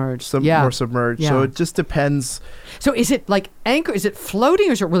 more submerged. More submerged. So it just depends. So is it like anchor? Is it floating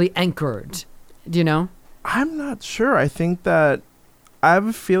or is it really anchored? Do you know? I'm not sure. I think that I have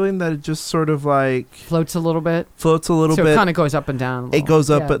a feeling that it just sort of like floats a little bit. So it kind of goes up and down. It goes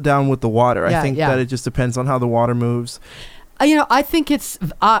up and down with the water. I think that it just depends on how the water moves. I think it's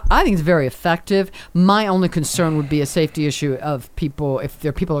very effective. My only concern would be a safety issue of people, if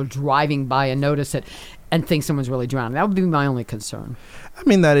people are driving by and notice it and think someone's really drowning. That would be my only concern. I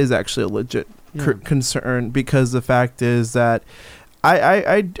mean, that is actually a legit concern, because the fact is that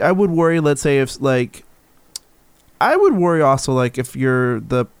I would worry, let's say, if like, I would worry also like if you're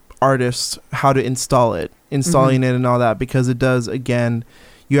the artist, how to installing it and all that, because it does, again,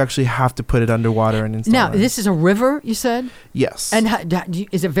 you actually have to put it underwater and install it. Now, this is a river, you said? Yes. And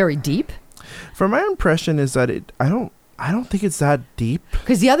is it very deep? From my impression is that I don't think it's that deep.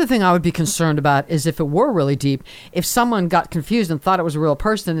 Because the other thing I would be concerned about is if it were really deep, if someone got confused and thought it was a real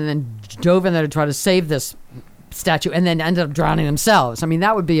person and then dove in there to try to save this statue and then ended up drowning themselves. I mean,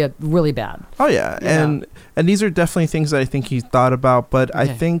 that would be really bad. Oh yeah. And these are definitely things that I think he thought about, but I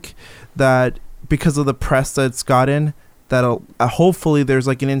think that because of the press that it's gotten, that'll hopefully there's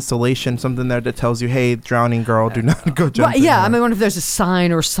like an installation, something there that tells you, hey, drowning girl, do not go jump. Well, I wonder if there's a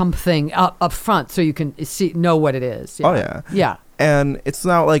sign or something up front so you can know what it is. Oh yeah. Yeah. And it's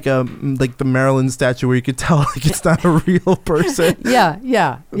not like the Maryland statue where you could tell like it's not a real person. Yeah.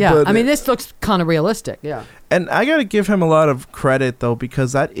 But, I mean, this looks kind of realistic. Yeah. And I got to give him a lot of credit though,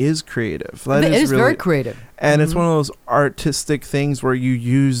 because that is creative. It is really very creative. And it's one of those artistic things where you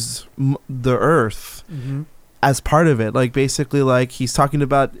use the earth as part of it. Like basically, like he's talking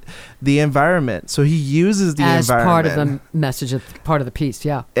about the environment, so he uses the environment as part of the message, part of the piece.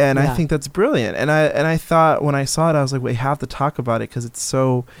 Yeah. And I think that's brilliant. And I thought when I saw it, I was like, we have to talk about it because it's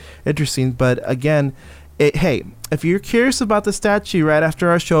so interesting. But again, hey, if you're curious about the statue, right after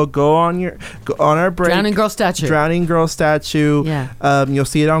our show, go on our break. Drowning Girl statue. Yeah. You'll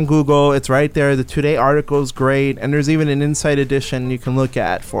see it on Google. It's right there. The Today article is great, and there's even an inside edition you can look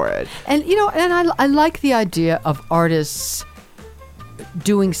at for it. And I like the idea of artists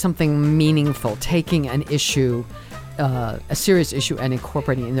doing something meaningful, taking an issue, a serious issue, and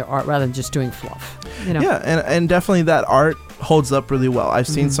incorporating it in their art rather than just doing fluff. Yeah, and definitely that art holds up really well. I've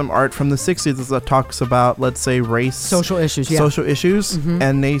seen some art from the 60s that talks about, let's say, race, social issues,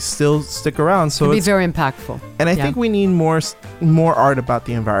 and they still stick around. So it can be very impactful. And I think we need more art about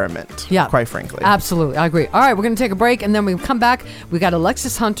the environment. Yeah, quite frankly. Absolutely, I agree. All right, we're going to take a break, and then we come back. We got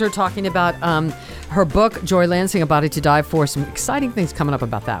Alexis Hunter talking about her book, Joy Lansing, A Body to Die For. Some exciting things coming up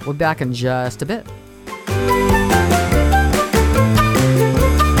about that. We'll be back in just a bit.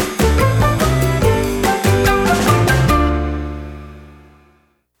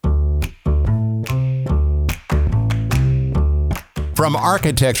 From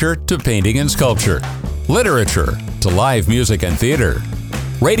architecture to painting and sculpture, literature to live music and theater,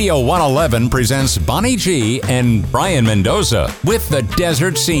 Radio 111 presents Bonnie G and Brayan Mendoza with The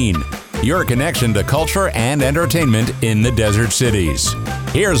Desert Scene, your connection to culture and entertainment in the desert cities.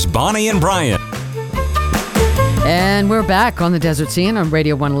 Here's Bonnie and Brayan. And we're back on The Desert Scene on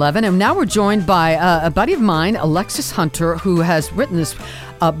Radio 111, and now we're joined by a buddy of mine, Alexis Hunter, who has written this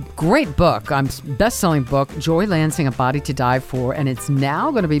great book, best-selling book, Joy Lansing, A Body to Die For, and it's now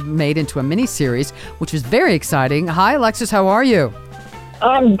going to be made into a mini-series, which is very exciting. Hi, Alexis, how are you?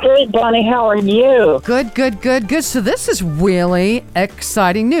 I'm good, Bonnie. How are you? Good. So this is really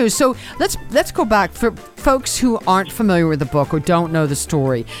exciting news. So let's go back for folks who aren't familiar with the book or don't know the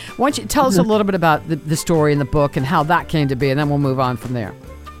story. Why don't you tell us a little bit about the story in the book and how that came to be, and then we'll move on from there.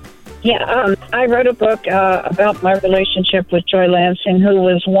 Yeah, I wrote a book about my relationship with Joy Lansing, who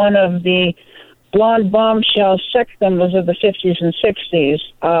was one of the blonde bombshell sex symbols of the 50s and 60s.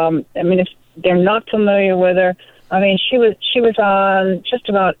 I mean, if they're not familiar with her, I mean, she was on just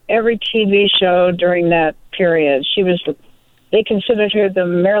about every TV show during that period. They considered her the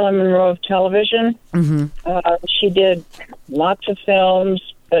Marilyn Monroe of television. She did lots of films,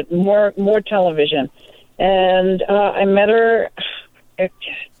 but more television. And I met her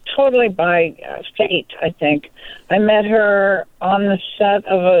totally by fate, I think. I met her on the set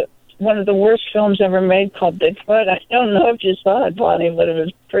of one of the worst films ever made called Bigfoot. I don't know if you saw it, Bonnie, but it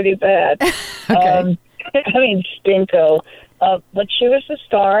was pretty bad. Okay. I mean, stinko. But she was the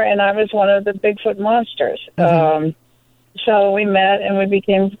star, and I was one of the Bigfoot monsters. So we met, and we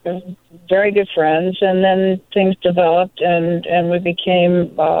became very good friends, and then things developed, and we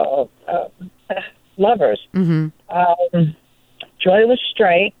became lovers. Joy was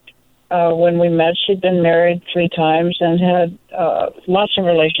straight. When we met, she'd been married 3 times and had lots of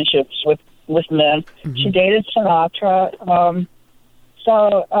relationships with men. She dated Sinatra.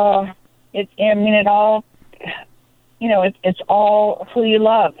 It all, it's all who you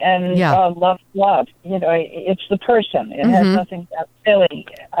love, and love. It's the person. It has nothing silly.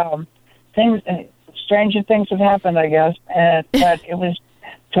 Stranger things have happened, I guess, but it was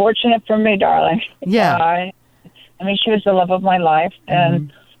fortunate for me, darling. Yeah. I mean, she was the love of my life,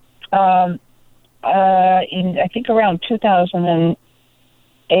 and in I think around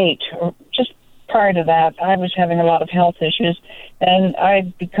 2008, or just prior to that, I was having a lot of health issues, and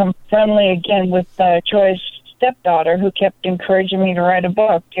I'd become friendly again with Joy's stepdaughter, who kept encouraging me to write a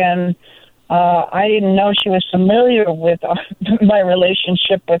book, and I didn't know she was familiar with my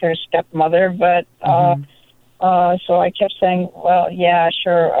relationship with her stepmother, but so I kept saying, well, yeah,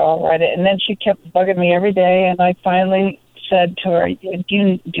 sure, I'll write it. And then she kept bugging me every day, and I finally said to her, do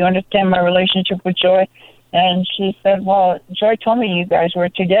you understand my relationship with Joy? And she said, well, Joy told me you guys were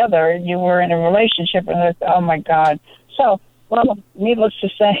together. You were in a relationship. And I said, oh, my God. So, well, needless to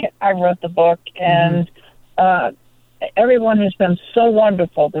say, I wrote the book, and everyone has been so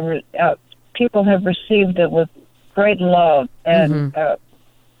wonderful. People have received it with great love, and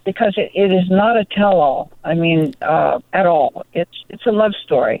because it is not a tell-all. I mean, at all. It's a love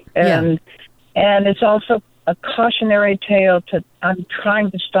story, and it's also a cautionary tale I'm trying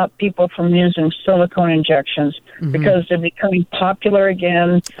to stop people from using silicone injections because they're becoming popular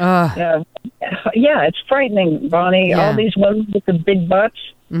again. Yeah, it's frightening, Bonnie. Yeah. All these women with the big butts,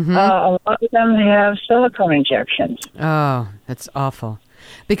 a lot of them have silicone injections. Oh, that's awful.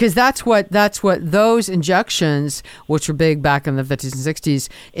 Because that's what those injections, which were big back in the 50s and 60s,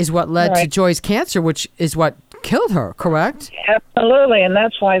 is what led to Joy's cancer, which is what killed her, correct? Absolutely, and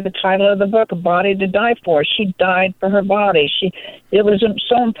that's why the title of the book, A Body to Die For. She died for her body. It was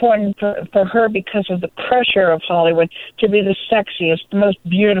so important for her because of the pressure of Hollywood to be the sexiest, the most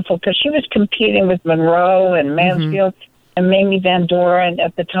beautiful, because she was competing with Monroe and Mansfield and Mamie Van Doren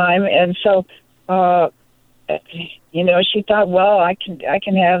at the time, and so she thought, well, I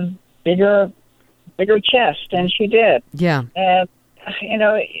can have bigger chest, and she did. Yeah. And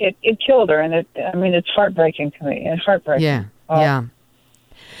it killed her, and it's heartbreaking to me. It's heartbreaking. Yeah. Yeah.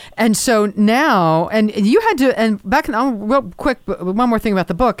 And so now, and you had to, and back in, real quick, one more thing about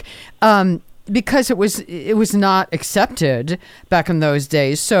the book, because it was not accepted back in those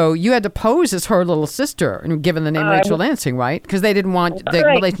days. So you had to pose as her little sister, given the name Rachel Lansing, right? Because they didn't want the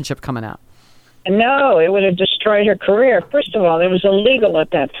relationship coming out. No, it would have destroyed her career. First of all, it was illegal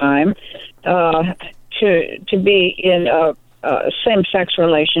at that time to be in a same-sex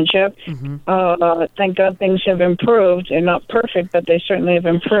relative. Thank God things have improved. They're not perfect, but they certainly have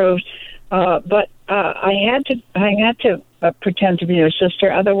improved. But I had to pretend to be her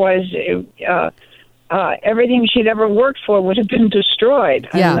sister. Otherwise, everything she'd ever worked for would have been destroyed.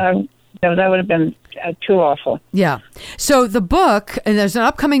 Yeah. And, that would have been too awful. Yeah. So the book, and there's an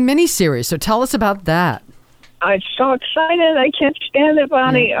upcoming miniseries. So tell us about that. I'm so excited. I can't stand it,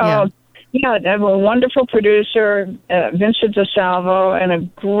 Bonnie. Yeah, I have a wonderful producer, Vincent DeSalvo, and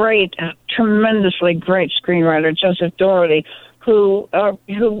a tremendously great screenwriter, Joseph Doherty, who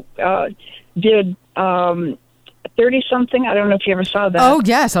did 30-something. I don't know if you ever saw that. Oh,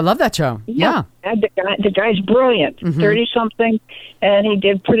 yes. I love that show. Yeah. The guy's brilliant. 30-something, and he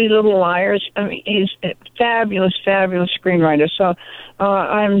did Pretty Little Liars. I mean, he's a fabulous, fabulous screenwriter. So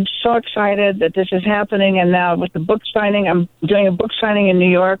I'm so excited that this is happening. And now with the book signing, I'm doing a book signing in New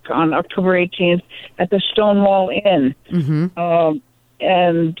York on October 18th at the Stonewall Inn.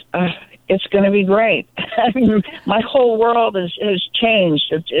 And it's going to be great. I mean, my whole world has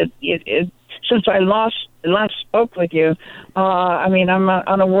changed. Since I last spoke with you, I'm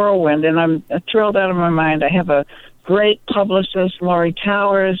on a whirlwind, and I'm thrilled out of my mind. I have a great publicist, Laurie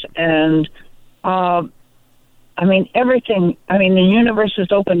Towers, and everything. The universe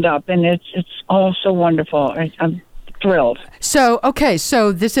has opened up, and it's all so wonderful. I'm thrilled. So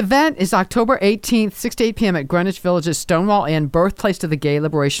this event is October 18th, 6 to 8 p.m. at Greenwich Village's Stonewall Inn, birthplace of the gay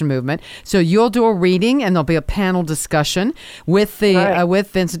liberation movement. So you'll do a reading, and there'll be a panel discussion with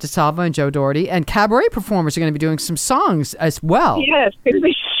with Vincent DeSalvo and Joe Doherty, and cabaret performers are going to be doing some songs as well. Yes,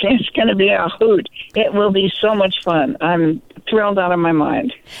 it's going to be a hoot. It will be so much fun. I'm thrilled out of my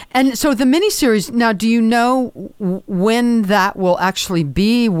mind. And so the miniseries, now, do you know when that will actually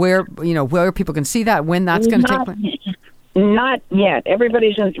be, where people can see that, when that's going to take place? Not yet.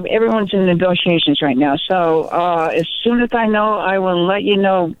 Everyone's in negotiations right now. So as soon as I know, I will let you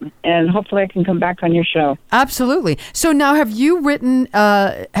know, and hopefully I can come back on your show. Absolutely. So now, have you written?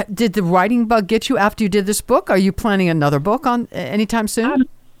 Did the writing bug get you after you did this book? Are you planning another book on anytime soon?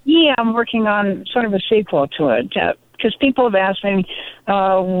 Yeah, I'm working on sort of a sequel to it because people have asked me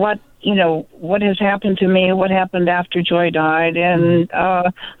what has happened to me, what happened after Joy died, and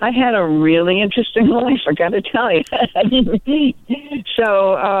I've had a really interesting life, I got to tell you.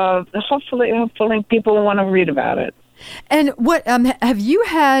 So hopefully people will want to read about it. And what have you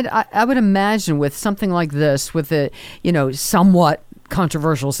had? I would imagine with something like this, with a somewhat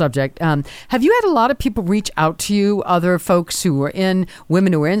controversial subject, have you had a lot of people reach out to you, other folks women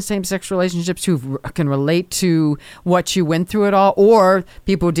who are in same-sex relationships who can relate to what you went through it all, or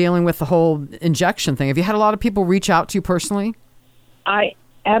people dealing with the whole injection thing? Have you had a lot of people reach out to you personally? I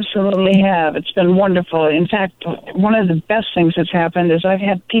absolutely have. It's been wonderful. In fact, one of the best things that's happened is I've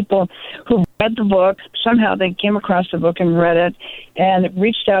had people who read the book, somehow they came across the book and read it, and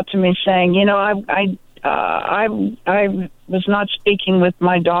reached out to me saying, I was not speaking with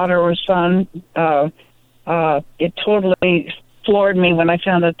my daughter or son. It totally floored me when I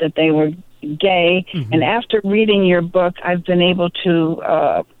found out that they were gay. And after reading your book, I've been able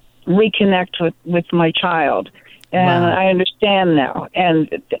to reconnect with my child. And I understand now.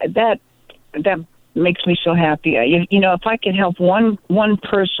 And that makes me so happy. You know, if I could help one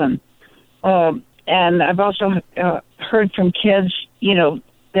person, and I've also heard from kids, you know,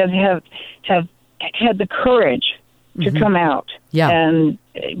 that have had the courage to come out. Yeah. And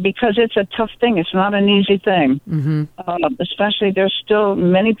because it's a tough thing, it's not an easy thing. Especially, there's still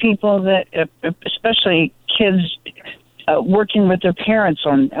many people that, especially kids, working with their parents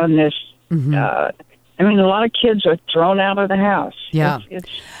on this. I mean, a lot of kids are thrown out of the house. Yeah. It's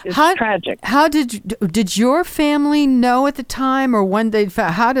tragic. How did your family know at the time, or when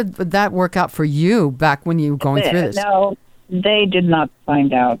how did that work out for you back when you were going through this? No, they did not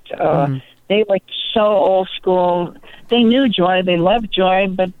find out. They were so old school. They knew Joy. They loved Joy,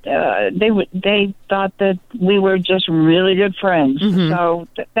 but they thought that we were just really good friends. So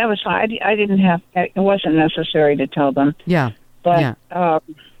that was fine. I didn't have. It wasn't necessary to tell them. Yeah. But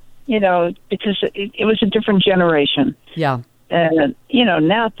you know, because it was a different generation. Yeah. And you know,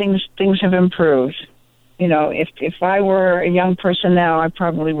 now things have improved. You know, if I were a young person now, I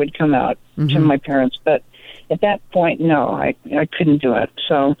probably would come out to my parents. But at that point, no, I couldn't do it.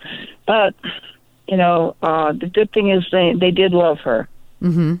 So, but you know, the good thing is they did love her.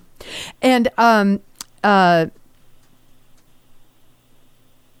 And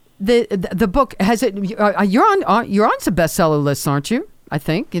the book, has it? You're on some bestseller lists, aren't you? I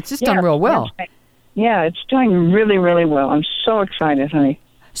think it's just done real well. Yeah, it's doing really, really well. I'm so excited, honey.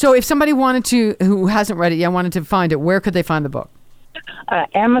 So, if somebody who hasn't read it yet, wanted to find it, where could they find the book?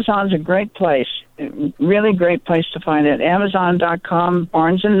 Amazon's a great place, really great place to find it. Amazon.com,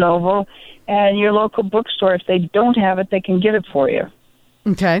 Barnes & Noble, and your local bookstore. If they don't have it, they can get it for you.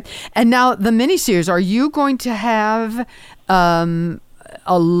 Okay. And now the miniseries, are you going to have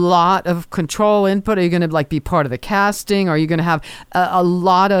a lot of control input? Are you going to be part of the casting? Are you going to have a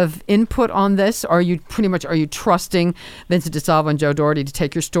lot of input on this? Or are you trusting Vincent DeSalvo and Joe Doherty to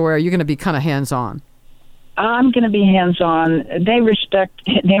take your story? Are you going to be kind of hands-on? I'm going to be hands-on. They respect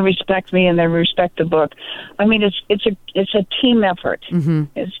me, and they respect the book. I mean, it's a team effort.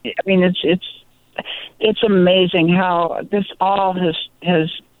 It's amazing how this all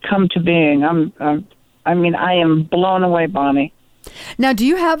has come to being. I am blown away, Bonnie. Now, do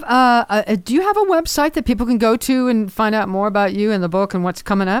you have a website that people can go to and find out more about you and the book and what's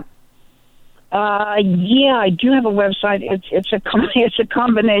coming up? Yeah, I do have a website. It's a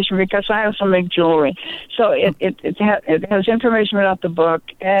combination because I also make jewelry. So it has information about the book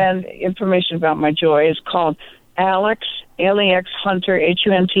and information about my joy. It's called Alex, Alex Hunter,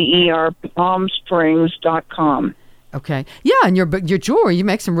 Hunter, PalmSprings.com. Okay. Yeah, and your jewelry, you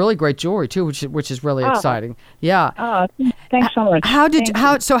make some really great jewelry too, which is really exciting. Yeah. Oh, thanks so much.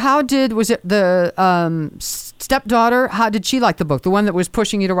 Was it the stepdaughter? How did she like the book? The one that was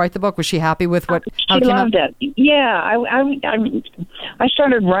pushing you to write the book, was she happy with how it came out? She loved it. Yeah, I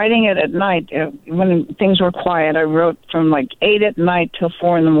started writing it at night when things were quiet. I wrote from 8 at night till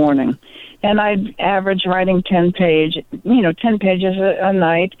 4 in the morning. And I'd average writing 10 pages a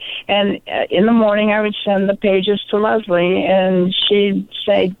night. And in the morning, I would send the pages to Leslie, and she'd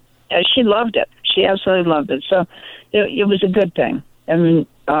say she loved it. She absolutely loved it. So it was a good thing. And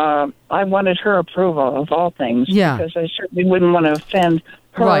I wanted her approval of all things. Yeah. Because I certainly wouldn't want to offend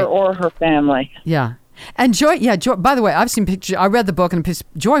her or her family. Yeah. And Joy, by the way, I've seen pictures. I read the book, and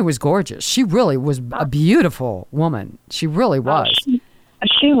Joy was gorgeous. She really was a beautiful woman. She really was.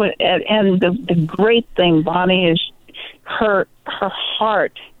 She was, and the great thing, Bonnie, is her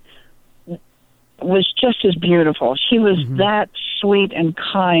heart was just as beautiful. She was that sweet and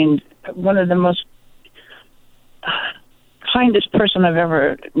kind, one of the most kindest person I've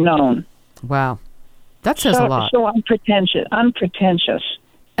ever known. Wow, that says a lot. So unpretentious.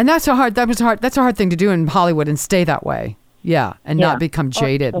 And that's a hard thing to do in Hollywood and stay that way. Yeah, and not become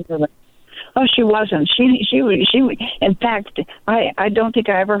jaded. Absolutely. Oh, she wasn't. She. In fact, I don't think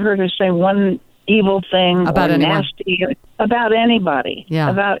I ever heard her say one evil thing about nasty about anybody. Yeah.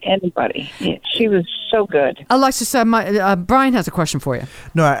 About anybody. Yeah, she was so good. Alexis, Brian has a question for you.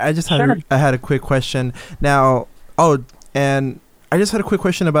 No, I just had I had a quick question. Now, and I just had a quick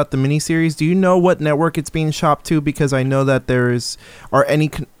question about the miniseries. Do you know what network it's being shopped to? Because I know that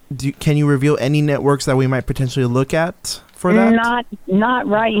can you reveal any networks that we might potentially look at for that? Not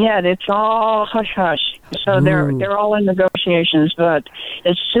right yet. It's all hush hush. So they're all in negotiations. But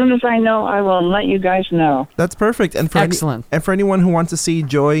as soon as I know, I will let you guys know. That's perfect. And for excellent. And for anyone who wants to see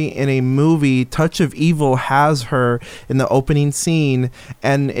Joy in a movie, Touch of Evil has her in the opening scene,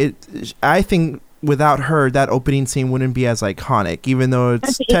 and I think without her, that opening scene wouldn't be as iconic, even though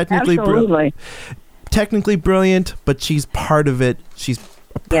it's technically brilliant. But she's part of it. She's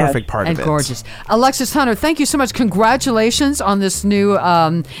perfect part of it. And gorgeous. Alexis Hunter, thank you so much. Congratulations on this new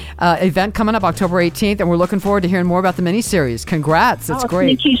event coming up October 18th, and we're looking forward to hearing more about the miniseries. Congrats. It's great.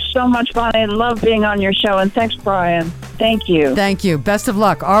 Thank you so much, Bonnie. I love being on your show, and thanks, Brian. Thank you. Thank you. Best of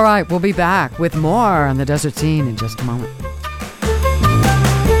luck. All right, we'll be back with more on the Desert Scene in just a moment.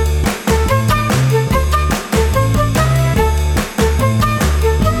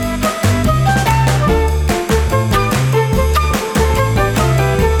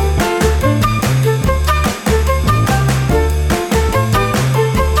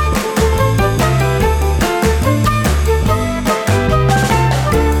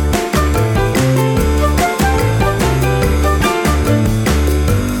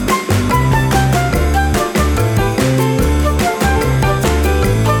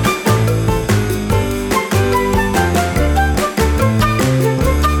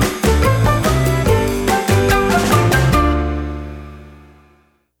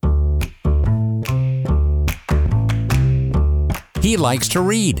 He likes to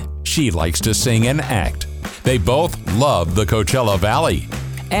read. She likes to sing and act. They both love the Coachella Valley.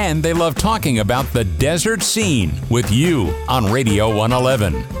 And they love talking about the desert scene with you on Radio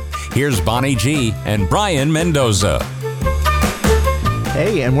 111. Here's Bonnie G and Brayan Mendoza.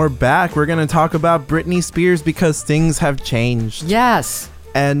 Hey, and we're back. We're going to talk about Britney Spears because things have changed. Yes.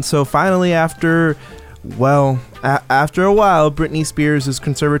 And so finally, after a while, Britney Spears'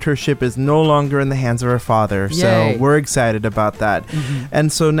 conservatorship is no longer in the hands of her father. Yay. So we're excited about that. Mm-hmm.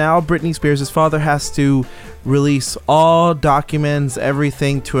 And so now Britney Spears' father has to release all documents,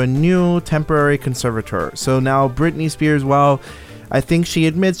 everything to a new temporary conservator. So now Britney Spears, while I think she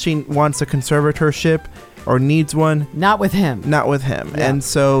admits she wants a conservatorship or needs one. Not with him. Yeah. And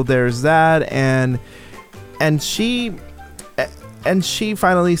so there's that. And she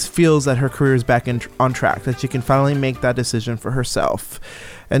finally feels that her career is back on track, that she can finally make that decision for herself.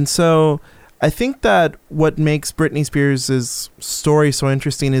 And so I think that what makes Britney Spears' story so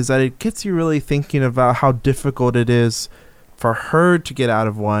interesting is that it gets you really thinking about how difficult it is for her to get out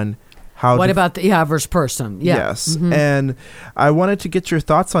of one. What about the average person? Yeah. Yes. Mm-hmm. And I wanted to get your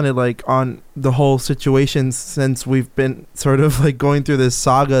thoughts on it, like on the whole situation, since we've been sort of like going through this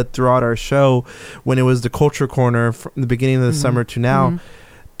saga throughout our show when it was the Culture Corner from the beginning of the summer to now. Mm-hmm.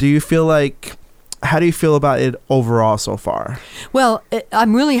 How do you feel about it overall so far? Well,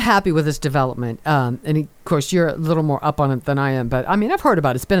 I'm really happy with this development. And of course, you're a little more up on it than I am. But I mean, I've heard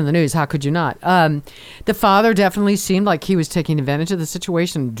about it. It's been in the news. How could you not? The father definitely seemed like he was taking advantage of the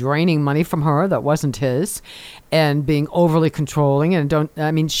situation, draining money from her that wasn't his, and being overly controlling. And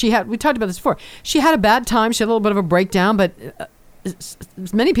we talked about this before. She had a bad time. She had a little bit of a breakdown, but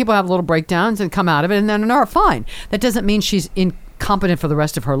many people have little breakdowns and come out of it and then are fine. That doesn't mean she's incompetent for the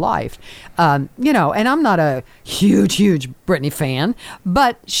rest of her life. And I'm not a huge Britney fan,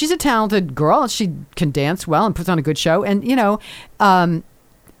 but she's a talented girl. She can dance well and puts on a good show. And,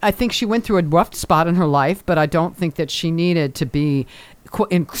 I think she went through a rough spot in her life, but I don't think that she needed to be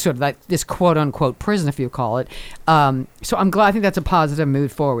in sort of like this quote unquote prison, if you call it. So I'm glad. I think that's a positive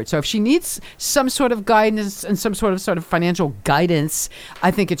move forward. So if she needs some sort of guidance and some sort of financial guidance,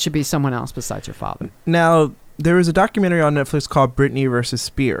 I think it should be someone else besides her father. Now, there was a documentary on Netflix called Britney versus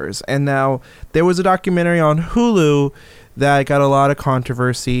Spears. And now there was a documentary on Hulu that got a lot of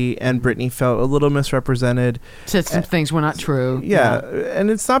controversy, and Britney felt a little misrepresented. Said some things were not true. Yeah.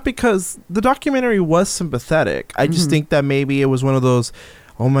 And it's not because the documentary was sympathetic. I just think that maybe it was one of those,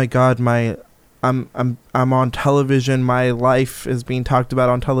 oh my God, I'm on television. My life is being talked about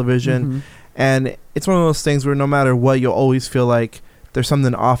on television. Mm-hmm. And it's one of those things where no matter what, you'll always feel like there's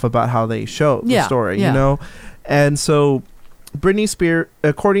something off about how they show the story, you know? And so Britney Spears,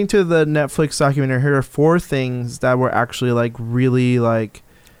 according to the Netflix documentary, here are 4 things that were actually like really like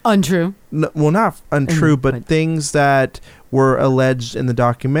untrue. Not untrue, but things that were alleged in the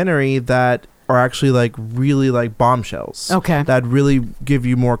documentary that are actually like really like bombshells. Okay. That really give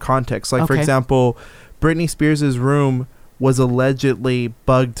you more context. Like, for example, Britney Spears' room was allegedly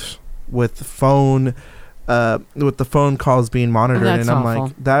bugged with the phone calls being monitored. And I'm awful.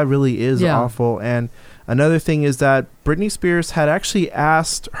 Like, that really is awful. And another thing is that Britney Spears had actually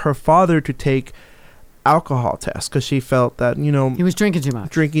asked her father to take alcohol tests because she felt that, he was drinking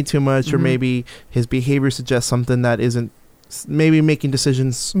too much, or maybe his behavior suggests something that isn't, maybe making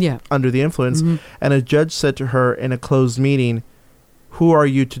decisions under the influence. And a judge said to her in a closed meeting, "Who are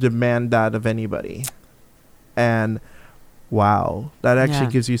you to demand that of anybody?" And wow, that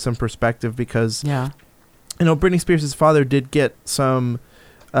actually gives you some perspective, because Britney Spears' father did get some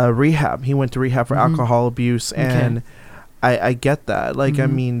rehab. He went to rehab for alcohol abuse, and I get that. Like, I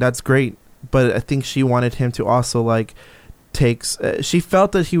mean, that's great, but I think she wanted him to also like takes. She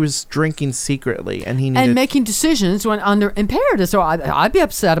felt that he was drinking secretly, and he needed and making decisions when under impaired. So I'd be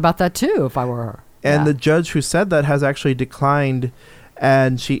upset about that too if I were her. And the judge who said that has actually declined,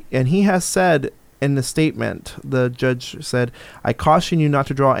 and he has said in the statement, the judge said, "I caution you not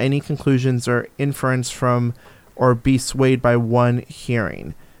to draw any conclusions or inference from, or be swayed by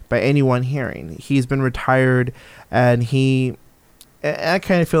any one hearing. He's been retired, and I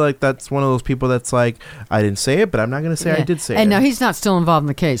kind of feel like that's one of those people that's like, I didn't say it, but I'm not going to say I did say it." And now he's not still involved in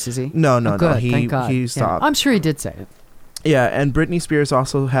the case, is he? No. Good, thank God. He stopped. I'm sure he did say it. Yeah, and Britney Spears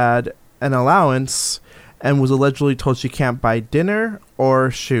also had an allowance and was allegedly told she can't buy dinner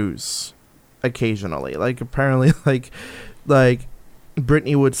or shoes occasionally. Like, apparently, like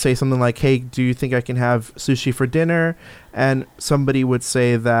Britney would say something like, "Hey, do you think I can have sushi for dinner?" And somebody would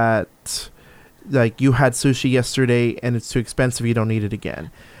say that, like, "You had sushi yesterday and it's too expensive, you don't need it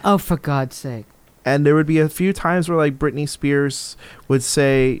again." Oh, for God's sake. And there would be a few times where, like, Britney Spears would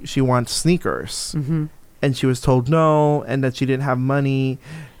say she wants sneakers. Mm-hmm. And she was told no, and that she didn't have money,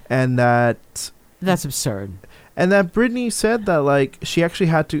 and that... That's absurd. And that Britney said that, like, she actually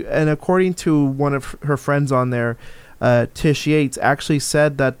had to... And according to one of her friends on there, Tish Yates, actually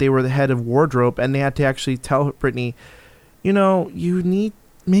said that they were the head of wardrobe, and they had to actually tell Britney, you know, you need...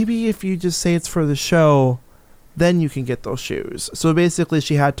 Maybe if you just say it's for the show, then you can get those shoes. So basically,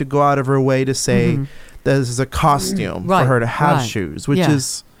 she had to go out of her way to say that this is a costume for her to have shoes, which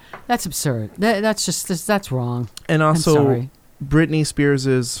is... That's absurd. That's wrong. And also, Britney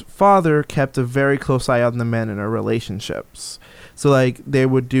Spears' father kept a very close eye on the men in her relationships. So, like, they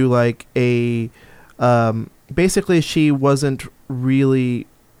would do, like, a... basically, she wasn't really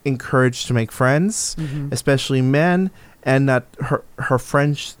encouraged to make friends, especially men, and that her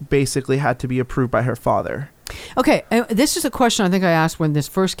friends basically had to be approved by her father. Okay, this is a question I think I asked when this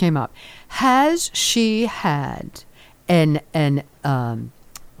first came up. Has she had an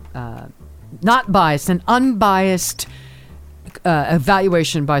not biased, an unbiased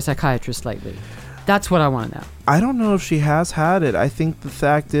evaluation by a psychiatrist lately? That's what I want to know. I don't know if she has had it. I think the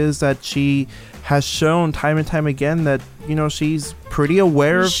fact is that she has shown time and time again that, you know, she's pretty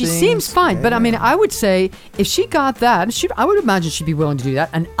aware of things. She seems fine, but I mean, I would say if she got that, I would imagine she'd be willing to do that,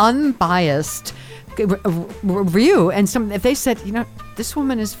 an unbiased review. And if they said, you know, this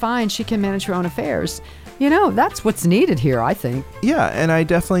woman is fine, she can manage her own affairs, you know, that's what's needed here, I think. Yeah, and I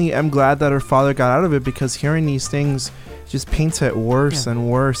definitely am glad that her father got out of it, because hearing these things just paints it worse and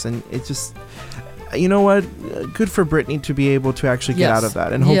worse, and it just... You know what? Good for Britney to be able to actually get out of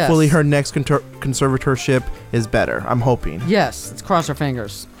that. And hopefully her next conservatorship is better. I'm hoping. Yes. Let's cross our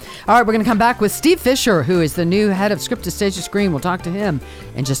fingers. All right. We're going to come back with Steve Fisher, who is the new head of Script to Stage to Screen. We'll talk to him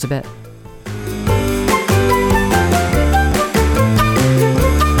in just a bit.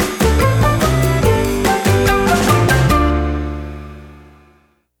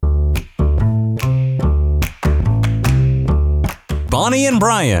 Bonnie and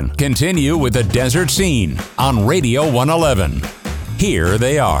Brian continue with the Desert Scene on Radio 111. Here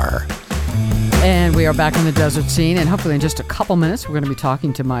they are. And we are back on the Desert Scene, and hopefully in just a couple minutes we're going to be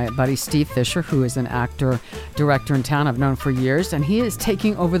talking to my buddy Steve Fisher, who is an actor, director in town I've known for years, and he is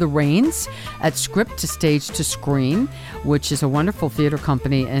taking over the reins at Script to Stage to Screen, which is a wonderful theater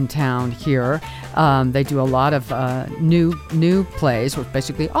company in town here. They do a lot of new plays, or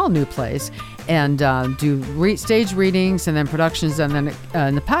basically all new plays, and do stage readings and then productions, and then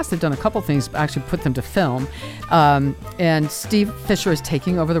in the past they've done a couple things, actually put them to film. And Steve Fisher is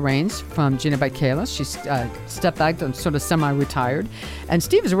taking over the reins from Gina Kalis. She's stepped back and sort of semi-retired. And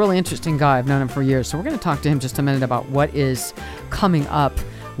Steve is a really interesting guy. I've known him for years. So we're going to talk to him just a minute about what is coming up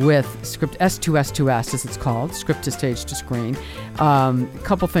with Script S2S2S, as it's called, Script to Stage to Screen. A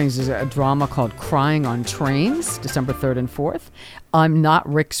couple things. There's a drama called Crying on Trains, December 3rd and 4th. I'm Not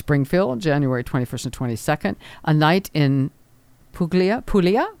Rick Springfield, January 21st and 22nd. A Night in Puglia.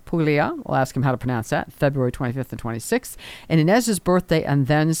 We'll ask him how to pronounce that. February 25th and 26th. And Inez's Birthday and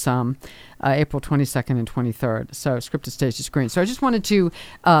Then Some, April 22nd and 23rd. So Script to Stage to Screen. So I just wanted to,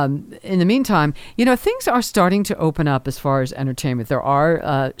 in the meantime, you know, things are starting to open up as far as entertainment. There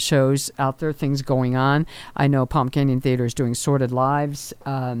are shows out there, things going on. I know Palm Canyon Theater is doing Sordid Lives.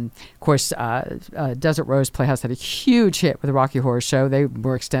 Of course, Desert Rose Playhouse had a huge hit with the Rocky Horror Show. They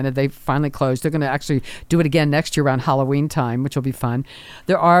were extended. They finally closed. They're going to actually do it again next year around Halloween time, which will be fun.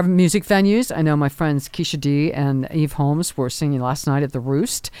 There are music venues. I know my friends Keisha D and Eve Holmes were singing last night at the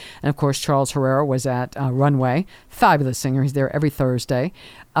Roost. And of course, Charles Herrera was at Runway. Fabulous singer. He's there every Thursday.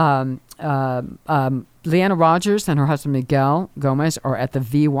 Leanna Rogers and her husband Miguel Gomez are at the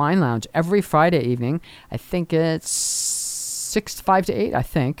V Wine Lounge every Friday evening. I think it's 5 to 8, I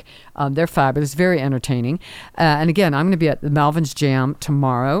think. They're fabulous, very entertaining. And again, I'm going to be at the Melvin's Jam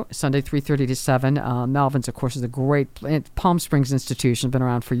tomorrow, Sunday, 3:30 to 7. Melvin's, of course, is a great Palm Springs institution, been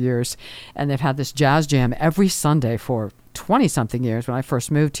around for years. And they've had this jazz jam every Sunday for 20-something years. When I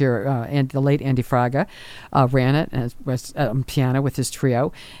first moved here, and the late Andy Fraga ran it and was on piano with his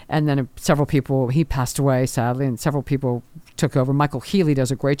trio. And then several people, he passed away, sadly, and several people took over. Michael Healy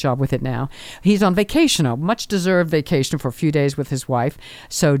does a great job with it now. He's on vacation, a much-deserved vacation for a few days with his wife.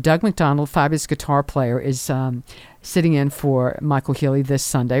 So Doug McDonald, fabulous guitar player, is sitting in for Michael Healy this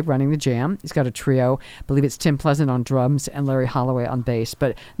Sunday, running the jam. He's got a trio. I believe it's Tim Pleasant on drums and Larry Holloway on bass.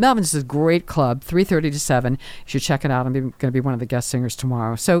 But Melvin's is a great club, 3:30 to 7. You should check it out. I'm going to be one of the guest singers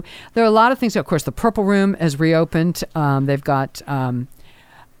tomorrow. So there are a lot of things. Of course, the Purple Room has reopened. They've got Rose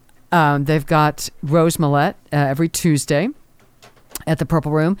Millette every Tuesday at the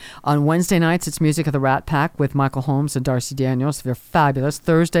Purple Room. On Wednesday nights, it's Music of the Rat Pack with Michael Holmes and Darcy Daniels. They're fabulous.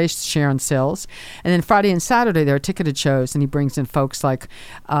 Thursday, Sharon Sills. And then Friday and Saturday, there are ticketed shows, and he brings in folks like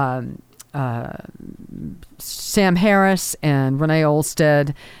Sam Harris and Renee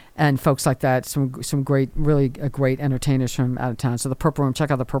Olstead and folks like that. Some great, really great entertainers from out of town. So the Purple Room, check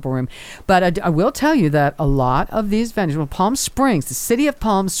out the Purple Room. But I will tell you that a lot of these venues, well, Palm Springs, the city of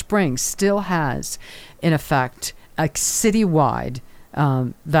Palm Springs still has, in effect, a citywide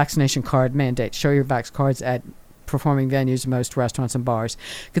vaccination card mandate. Show your vax cards at performing venues, most restaurants and bars.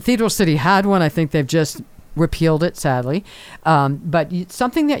 Cathedral City had one. I think they've just repealed it, sadly. But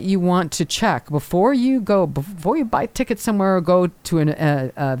something that you want to check before you buy tickets somewhere or go to an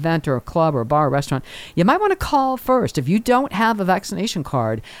event or a club or a bar or restaurant, you might want to call first. If you don't have a vaccination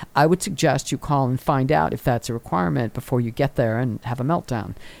card, I would suggest you call and find out if that's a requirement before you get there and have a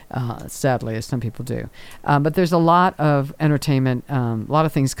meltdown, sadly, as some people do. But there's a lot of entertainment, a lot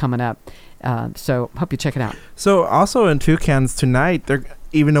of things coming up. So hope you check it out. So also in Toucans tonight,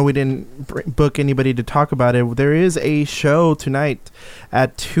 even though we didn't book anybody to talk about it, there is a show tonight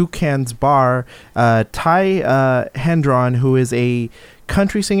at Toucan's Bar. Ty Hendron, who is a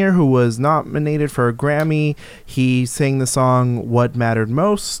country singer who was nominated for a Grammy, he sang the song What Mattered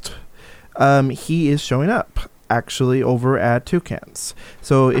Most. He is showing up actually over at Toucan's.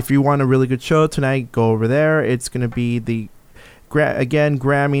 So if you want a really good show tonight, go over there. It's going to be the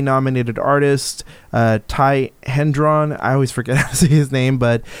Grammy nominated artist Ty Hendron. I always forget how to say his name,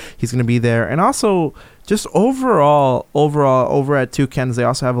 but he's going to be there. And also just overall over at Toucan's, they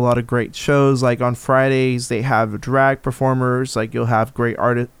also have a lot of great shows. Like on Fridays they have drag performers. Like you'll have great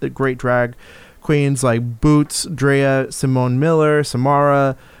drag queens like Boots, Drea, Simone Miller,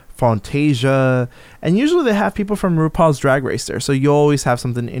 Samara, Fantasia, and usually they have people from RuPaul's Drag Race there. So you always have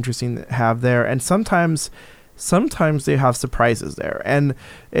something interesting to have there. And sometimes they have surprises there, and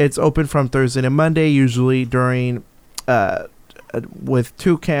it's open from Thursday to Monday, usually during with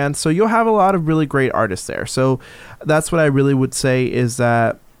Toucan. So you'll have a lot of really great artists there. So that's what I really would say is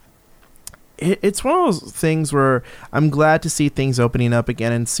that it's one of those things where I'm glad to see things opening up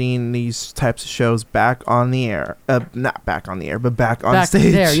again and seeing these types of shows back on the air. Not back on the air, but back on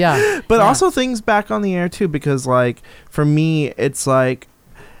stage. There, yeah. But yeah. Also things back on the air too, because like for me, it's like,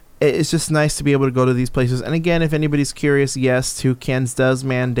 it's just nice to be able to go to these places. And again, if anybody's curious, yes, Toucan's does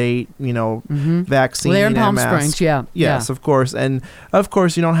mandate, vaccine. They're in Palm and Springs, yeah. Yes, of course. And of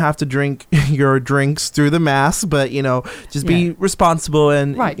course, you don't have to drink your drinks through the mask, but, just be responsible.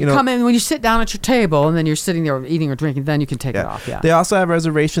 And, right. You come in when you sit down at your table and then you're sitting there eating or drinking, then you can take it off. Yeah. They also have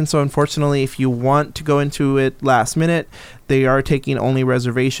reservations. So unfortunately, if you want to go into it last minute, they are taking only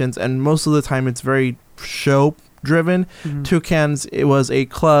reservations. And most of the time it's very show driven. Toucan's, it was a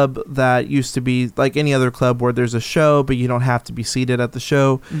club that used to be like any other club where there's a show, but you don't have to be seated at the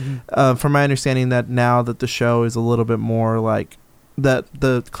show. From my understanding, that now that the show is a little bit more like that,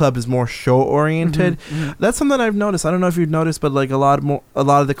 the club is more show oriented. That's something I've noticed. I don't know if you've noticed, but like a lot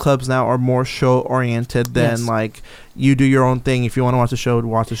of the clubs now are more show oriented than like you do your own thing. If you want to watch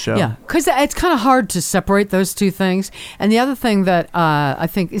a show. Yeah, because it's kind of hard to separate those two things. And the other thing that I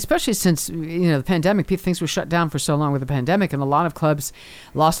think, especially since the pandemic, things were shut down for so long with the pandemic, and a lot of clubs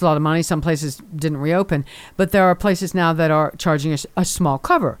lost a lot of money. Some places didn't reopen, but there are places now that are charging a small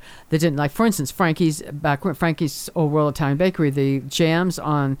cover. They didn't, like for instance, Frankie's Old World Italian Bakery. The jams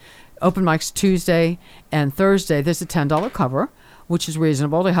on open mics Tuesday and Thursday. There's a $10 cover, which is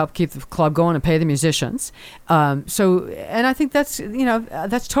reasonable to help keep the club going and pay the musicians. And I think that's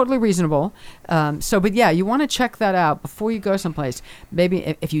totally reasonable. But yeah, you want to check that out before you go someplace.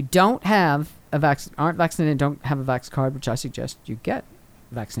 Maybe if you don't have aren't vaccinated, don't have a vax card, which I suggest you get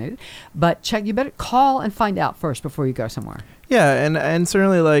vaccinated. But you better call and find out first before you go somewhere. Yeah, and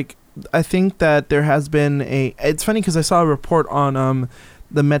certainly like I think that there has been it's funny because I saw a report on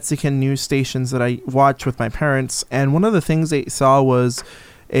the Mexican news stations that I watch with my parents, and one of the things they saw was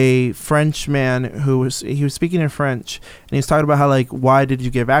a French man he was speaking in French, and he was talking about how, like, why did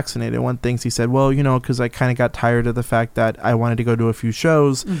you get vaccinated? One thing he said, well, because I kind of got tired of the fact that I wanted to go to a few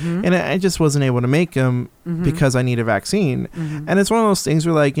shows, and I just wasn't able to make them because I need a vaccine. And it's one of those things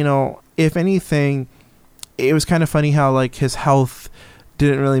where, like, if anything, it was kind of funny how, like, his health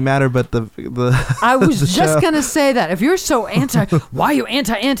didn't really matter, but the I was just gonna say that if you're so why are you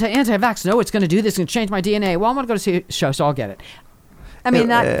anti-vax? No, it's gonna do this and change my DNA. Well, I'm gonna go to see a show, so I'll get it. I mean,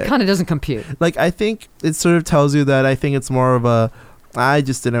 that kind of doesn't compute. Like, I think it sort of tells you that I think it's more of I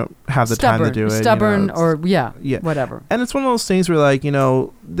just didn't have the time to do it. Stubborn, or whatever. And it's one of those things where, like,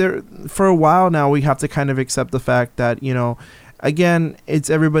 there for a while now we have to kind of accept the fact that, again,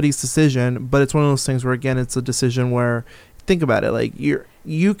 it's everybody's decision, but it's one of those things where, again, it's a decision where, think about it, like,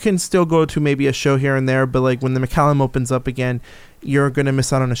 you can still go to maybe a show here and there, but, like, when the McCallum opens up again, you're going to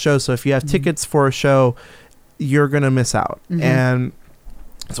miss out on a show. So if you have tickets for a show, you're going to miss out. And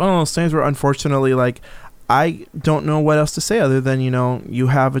it's one of those things where, unfortunately, like, I don't know what else to say other than, you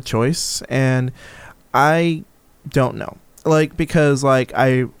have a choice, and I don't know. Like, because, like,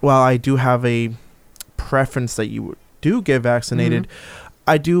 while I do have a preference that you do get vaccinated,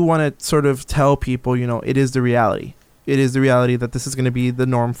 I do want to sort of tell people, it is the reality. It is the reality that this is going to be the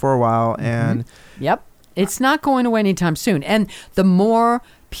norm for a while, and... Yep. It's not going away anytime soon. And the more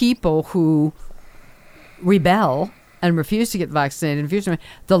people who rebel and refuse to get vaccinated in the future,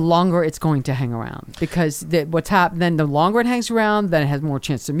 the longer it's going to hang around, because what's happened, then the longer it hangs around, then it has more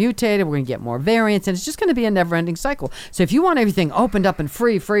chance to mutate, and we're going to get more variants, and it's just going to be a never-ending cycle. So if you want everything opened up and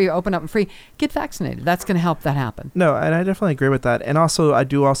free, get vaccinated. That's going to help that happen. No, and I definitely agree with that. And also, I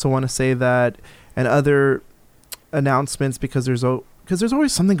do also want to say that, and other announcements, because there's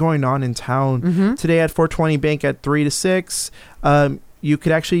always something going on in town. Today at 420 Bank at 3 to 6, you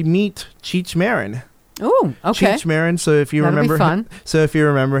could actually meet Cheech Marin. Oh, okay. Cheech Marin. So if you remember him,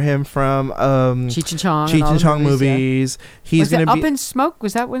 from Cheech and Chong movies, he's going to be Up in Smoke.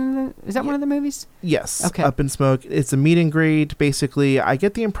 Was that one of the movies? Yes. Okay. Up in Smoke. It's a meet and greet. Basically, I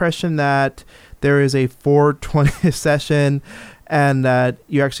get the impression that there is a 420 session, and that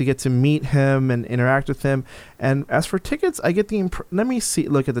you actually get to meet him and interact with him. And as for tickets, I get let me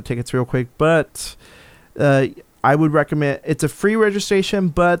look at the tickets real quick. But I would recommend, it's a free registration,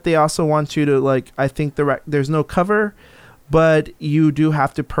 but they also want you to, like, I think there's no cover, but you do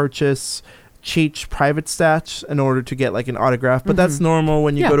have to purchase Cheech private stats in order to get, like, an autograph. But that's normal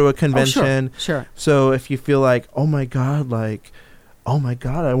when you go to a convention. Oh, sure. So if you feel like, oh my God, I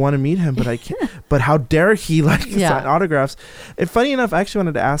want to meet him, but I can't. But how dare he, like, sign autographs? And funny enough, I actually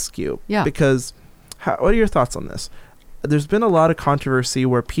wanted to ask you, because what are your thoughts on this? There's been a lot of controversy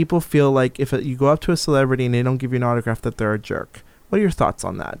where people feel like if you go up to a celebrity and they don't give you an autograph, that they're a jerk. What are your thoughts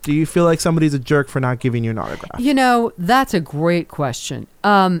on that? Do you feel like somebody's a jerk for not giving you an autograph? That's a great question.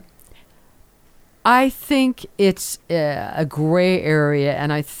 I think it's a gray area,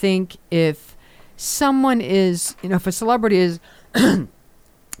 and I think if someone is, if a celebrity is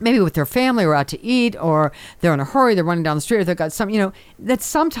maybe with their family or out to eat, or they're in a hurry, they're running down the street, or they've got some, that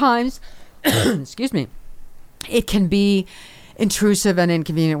sometimes, excuse me, it can be intrusive and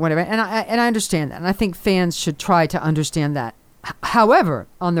inconvenient, whatever. And I understand that. And I think fans should try to understand that. However,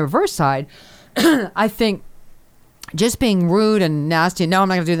 on the reverse side, I think just being rude and nasty, no, I'm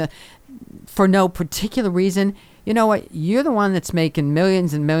not going to do that, for no particular reason, you know what? You're the one that's making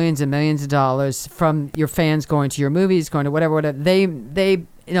millions and millions and millions of dollars from your fans going to your movies, going to whatever. They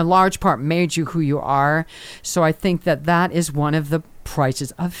in a large part made you who you are. So I think that is one of the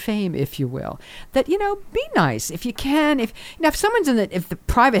prices of fame, if you will. That, be nice if you can. If someone's if the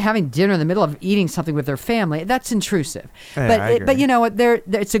private having dinner in the middle of eating something with their family, that's intrusive. Yeah, but you know what?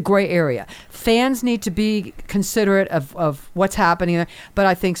 It's a gray area. Fans need to be considerate of what's happening there. But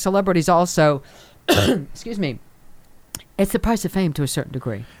I think celebrities also, excuse me, it's the price of fame to a certain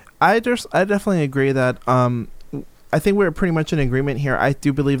degree. I definitely agree that. I think we're pretty much in agreement here. I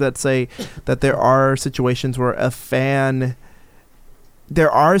do believe that there are situations where a fan. There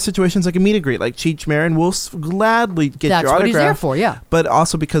are situations like a meet and greet, like Cheech Marin will gladly get your autograph. That's what he's there for, yeah. But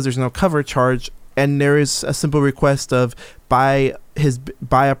also because there's no cover charge, and there is a simple request of buy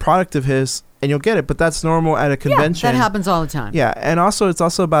a product of his, and you'll get it. But that's normal at a convention. Yeah, that happens all the time. Yeah, and also it's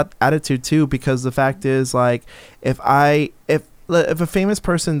also about attitude too, because the fact is, like, if a famous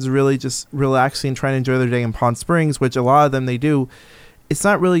person's really just relaxing, trying to enjoy their day in Palm Springs, which a lot of them they do, it's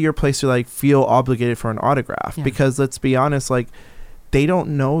not really your place to, like, feel obligated for an autograph, because let's be honest, like, they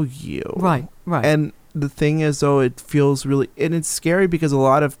don't know you. Right. And the thing is, though, it feels really, and it's scary because a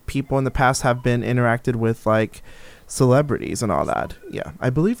lot of people in the past have been interacted with, like, celebrities and all that. Yeah, I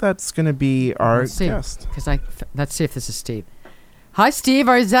believe that's going to be our guest. Let's see if this is Steve. Hi, Steve.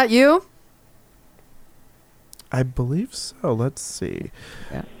 Is that you? I believe so. Let's see.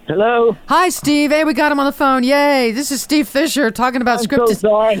 Yeah. Hello. Hi, Steve. Hey, we got him on the phone. Yay. This is Steve Fisher talking about script. So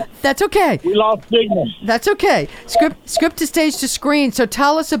sorry. That's okay. We lost signal. That's okay. Script to stage to screen. So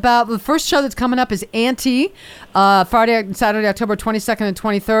tell us about the first show that's coming up is Auntie, Friday and Saturday, October 22nd and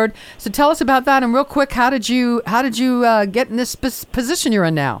 23rd. So tell us about that. And real quick, how did you get in this position you're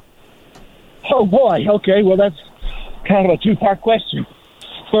in now? Oh, boy. Okay. Well, that's kind of a two-part question.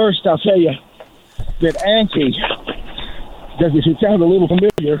 First, I'll tell you that Auntie, if it sounds a little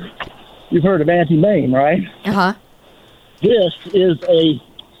familiar, you've heard of Auntie Mame, right? Uh-huh. This is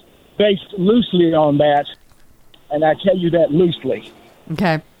based loosely on that, and I tell you that loosely.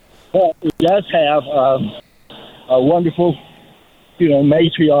 Okay. But it does have a wonderful,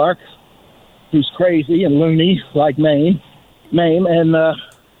 matriarch who's crazy and loony like Mame, and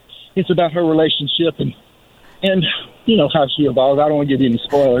it's about her relationship and you know how she evolves. I don't want to give you any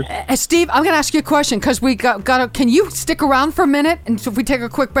spoilers. Steve, I'm going to ask you a question because we got to. Can you stick around for a minute? And so if we take a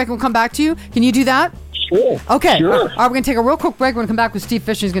quick break, we'll come back to you. Can you do that? Sure. Okay. Sure. All right, we're going to take a real quick break. We're going to come back with Steve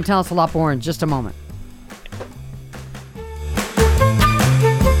Fisher. He's going to tell us a lot more in just a moment.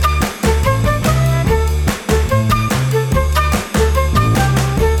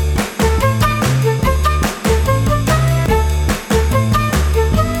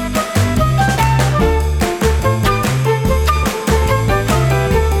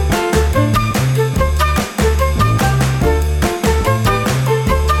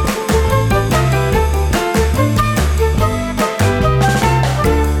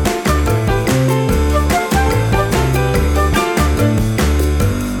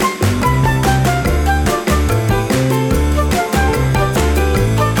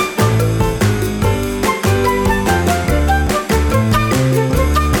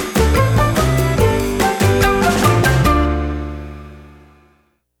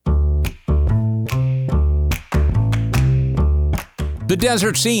 The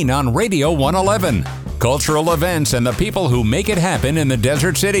Desert Scene on Radio 111. Cultural events and the people who make it happen in the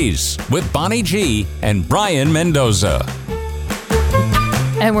desert cities with Bonnie G and Brayan Mendoza.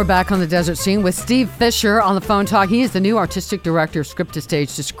 And we're back on the Desert Scene with Steve Fisher on the phone talk. He is the new artistic director of Script to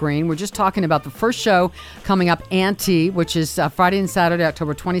Stage to Screen. We're just talking about the first show coming up, Auntie, which is Friday and Saturday,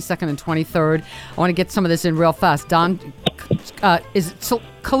 October 22nd and 23rd. I want to get some of this in real fast. Don, is it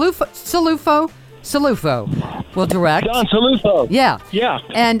Salufo will direct. Don Salufo. Yeah. Yeah.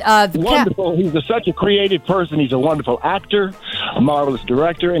 And wonderful. He's such a creative person. He's a wonderful actor, a marvelous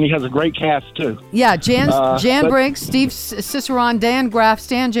director, and he has a great cast, too. Yeah, Jan Briggs, Steve Ciceron, Dan Graff,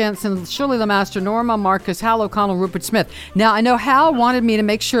 Stan Jansen, Shirley LeMaster, Norma Marcus, Hal O'Connell, Rupert Smith. Now, I know Hal wanted me to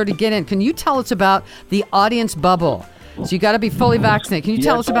make sure to get in. Can you tell us about the audience bubble? So you got to be fully vaccinated. Can you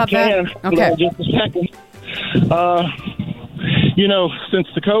tell us about that? Okay. Just a second. Since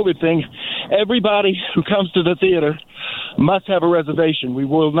the COVID thing, everybody who comes to the theater must have a reservation. We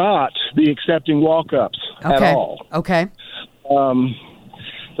will not be accepting walk-ups at all. Okay.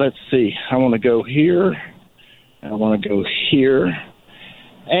 Let's see. I want to go here. I want to go here.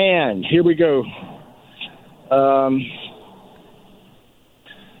 And here we go.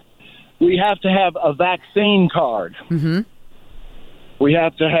 We have to have a vaccine card. Mm-hmm. We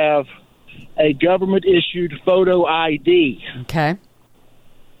have to have a government-issued photo ID. Okay.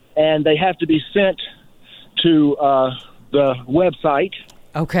 And they have to be sent to the website.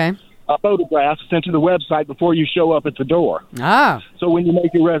 Okay. A photograph sent to the website before you show up at the door. Ah. So when you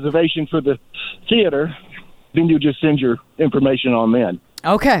make your reservation for the theater, then you just send your information on then.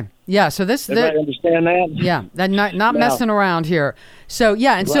 Okay. Yeah. So this. Everybody understand that? Yeah. That not messing around here. So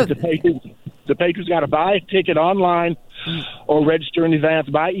yeah, and so the patrons got to buy a ticket online or register in advance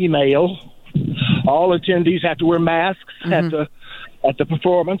by email. All attendees have to wear masks at the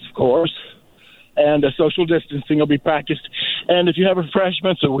performance, of course, and social distancing will be practiced. And if you have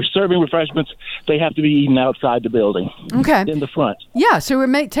refreshments or we're serving refreshments, they have to be eaten outside the building. Okay. In the front. Yeah, so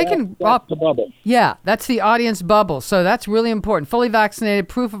we're taking that's the bubble. Yeah, that's the audience bubble. So that's really important. Fully vaccinated,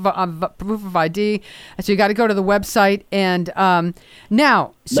 proof of ID. So you got to go to the website and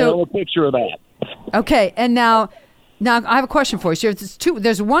now. So mail a picture of that. Okay, and now I have a question for you. So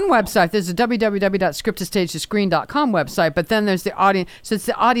there's one website. There's a www.scripttostagetoscreen.com website, but then there's the audience. So it's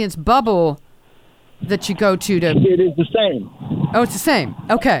the audience bubble that you go to. It is the same. Oh, it's the same.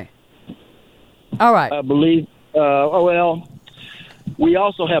 Okay. All right. I believe. We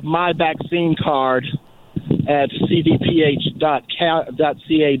also have my vaccine card at cdph.ca.gov,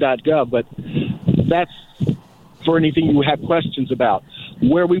 but that's for anything you have questions about.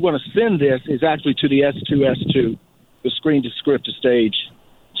 Where we want to send this is actually to the S2, the screen to script to stage,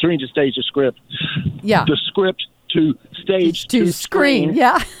 screen to stage to script. Yeah. The script to stage to screen.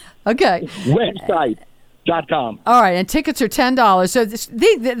 Yeah. Okay. Website.com. All right, and tickets are $10. So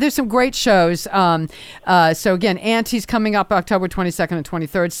there's some great shows. So again, Auntie's coming up October 22nd and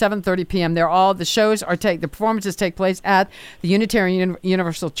 23rd, 7:30 p.m. The performances take place at the Unitarian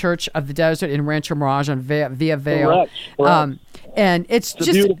Universal Church of the Desert in Rancho Mirage on Via Vale. Correct. And it's It's just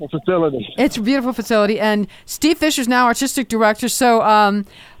a beautiful facility. It's a beautiful facility, and Steve Fisher's now artistic director. So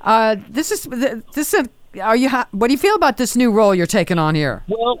this is what do you feel about this new role you're taking on here?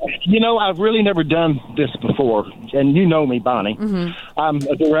 Well, I've really never done this before, and you know me, Bonnie. Mm-hmm. I'm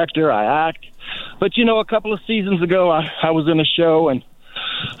a director, I act. But, a couple of seasons ago, I was in a show, and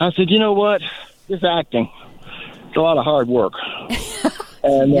I said, you know what, this acting, it's a lot of hard work.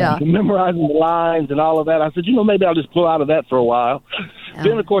 And memorizing the lines and all of that, I said, maybe I'll just pull out of that for a while. Yeah.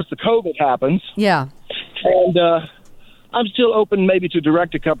 Then, of course, the COVID happens. Yeah. And I'm still open maybe to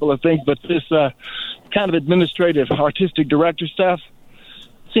direct a couple of things, but this kind of administrative, artistic director stuff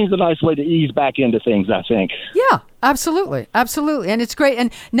seems a nice way to ease back into things, I think. Yeah, absolutely. Absolutely. And it's great.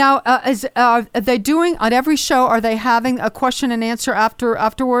 And now, are they doing, on every show, are they having a question and answer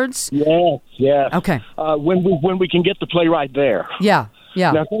afterwards? Yes. Okay. When we can get the playwright there. Yeah.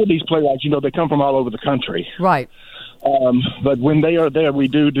 Now, some of these playwrights, they come from all over the country. Right. But when they are there, we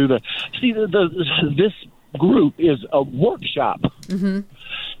do this group is a workshop. Mm-hmm.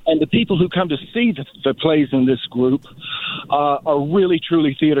 And the people who come to see the plays in this group are really,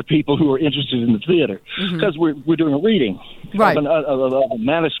 truly theater people who are interested in the theater. Because we're doing a reading right. of a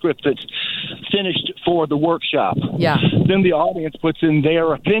manuscript that's finished for the workshop. Yeah. Then the audience puts in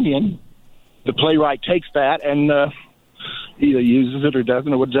their opinion. The playwright takes that and either uses it or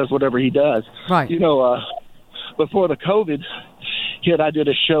doesn't, or does whatever he does. Right. Before the COVID hit, I did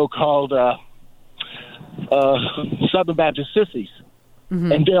a show called Southern Baptist Sissies.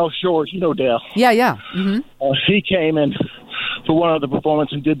 Mm-hmm. And Dale Shores, Dale. Yeah. Mm-hmm. He came in for one of the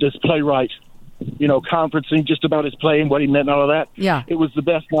performances and did this playwright, conferencing just about his play and what he meant and all of that. Yeah. It was the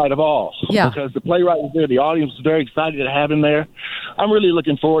best night of all. Yeah. Because the playwright was there. The audience was very excited to have him there. I'm really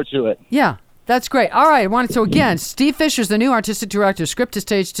looking forward to it. Yeah. That's great. All right. So again, Steve Fisher's the new artistic director, script to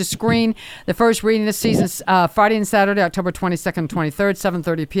stage to screen. The first reading this season, Friday and Saturday, October 22nd and 23rd,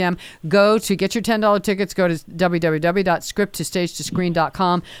 7:30 p.m. Go to get your $10 tickets. Go to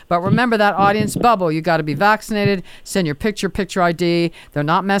www.scripttostagetoScreen.com. But remember that audience bubble. You got to be vaccinated. Send your picture ID. They're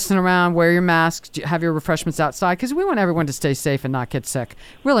not messing around. Wear your masks. Have your refreshments outside because we want everyone to stay safe and not get sick.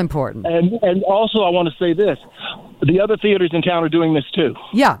 Real important. And also, I want to say this. The other theaters in town are doing this too.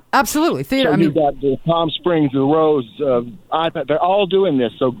 Yeah, absolutely. Theater. So you've got the Palm Springs, the Rose, iPad. They're all doing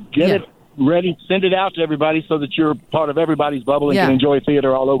this. So get it ready. Send it out to everybody so that you're part of everybody's bubble and can enjoy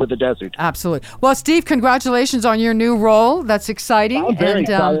theater all over the desert. Absolutely. Well, Steve, congratulations on your new role. That's exciting. I'm very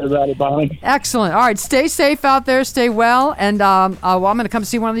excited about it, Bonnie. Excellent. All right. Stay safe out there. Stay well. And I'm going to come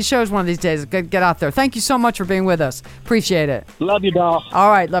see one of these shows one of these days. Get out there. Thank you so much for being with us. Appreciate it. Love you, doll. All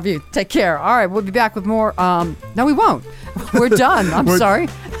right. Love you. Take care. All right. We'll be back with more. No, we won't. We're done. I'm sorry.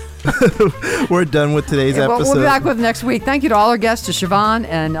 We're done with today's episode. We'll be back with next week. Thank you to all our guests, to Siobhan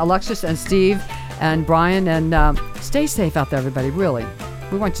and Alexis and Steve and Brian. And stay safe out there, everybody. Really.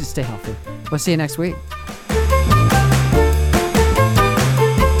 We want you to stay healthy. We'll see you next week.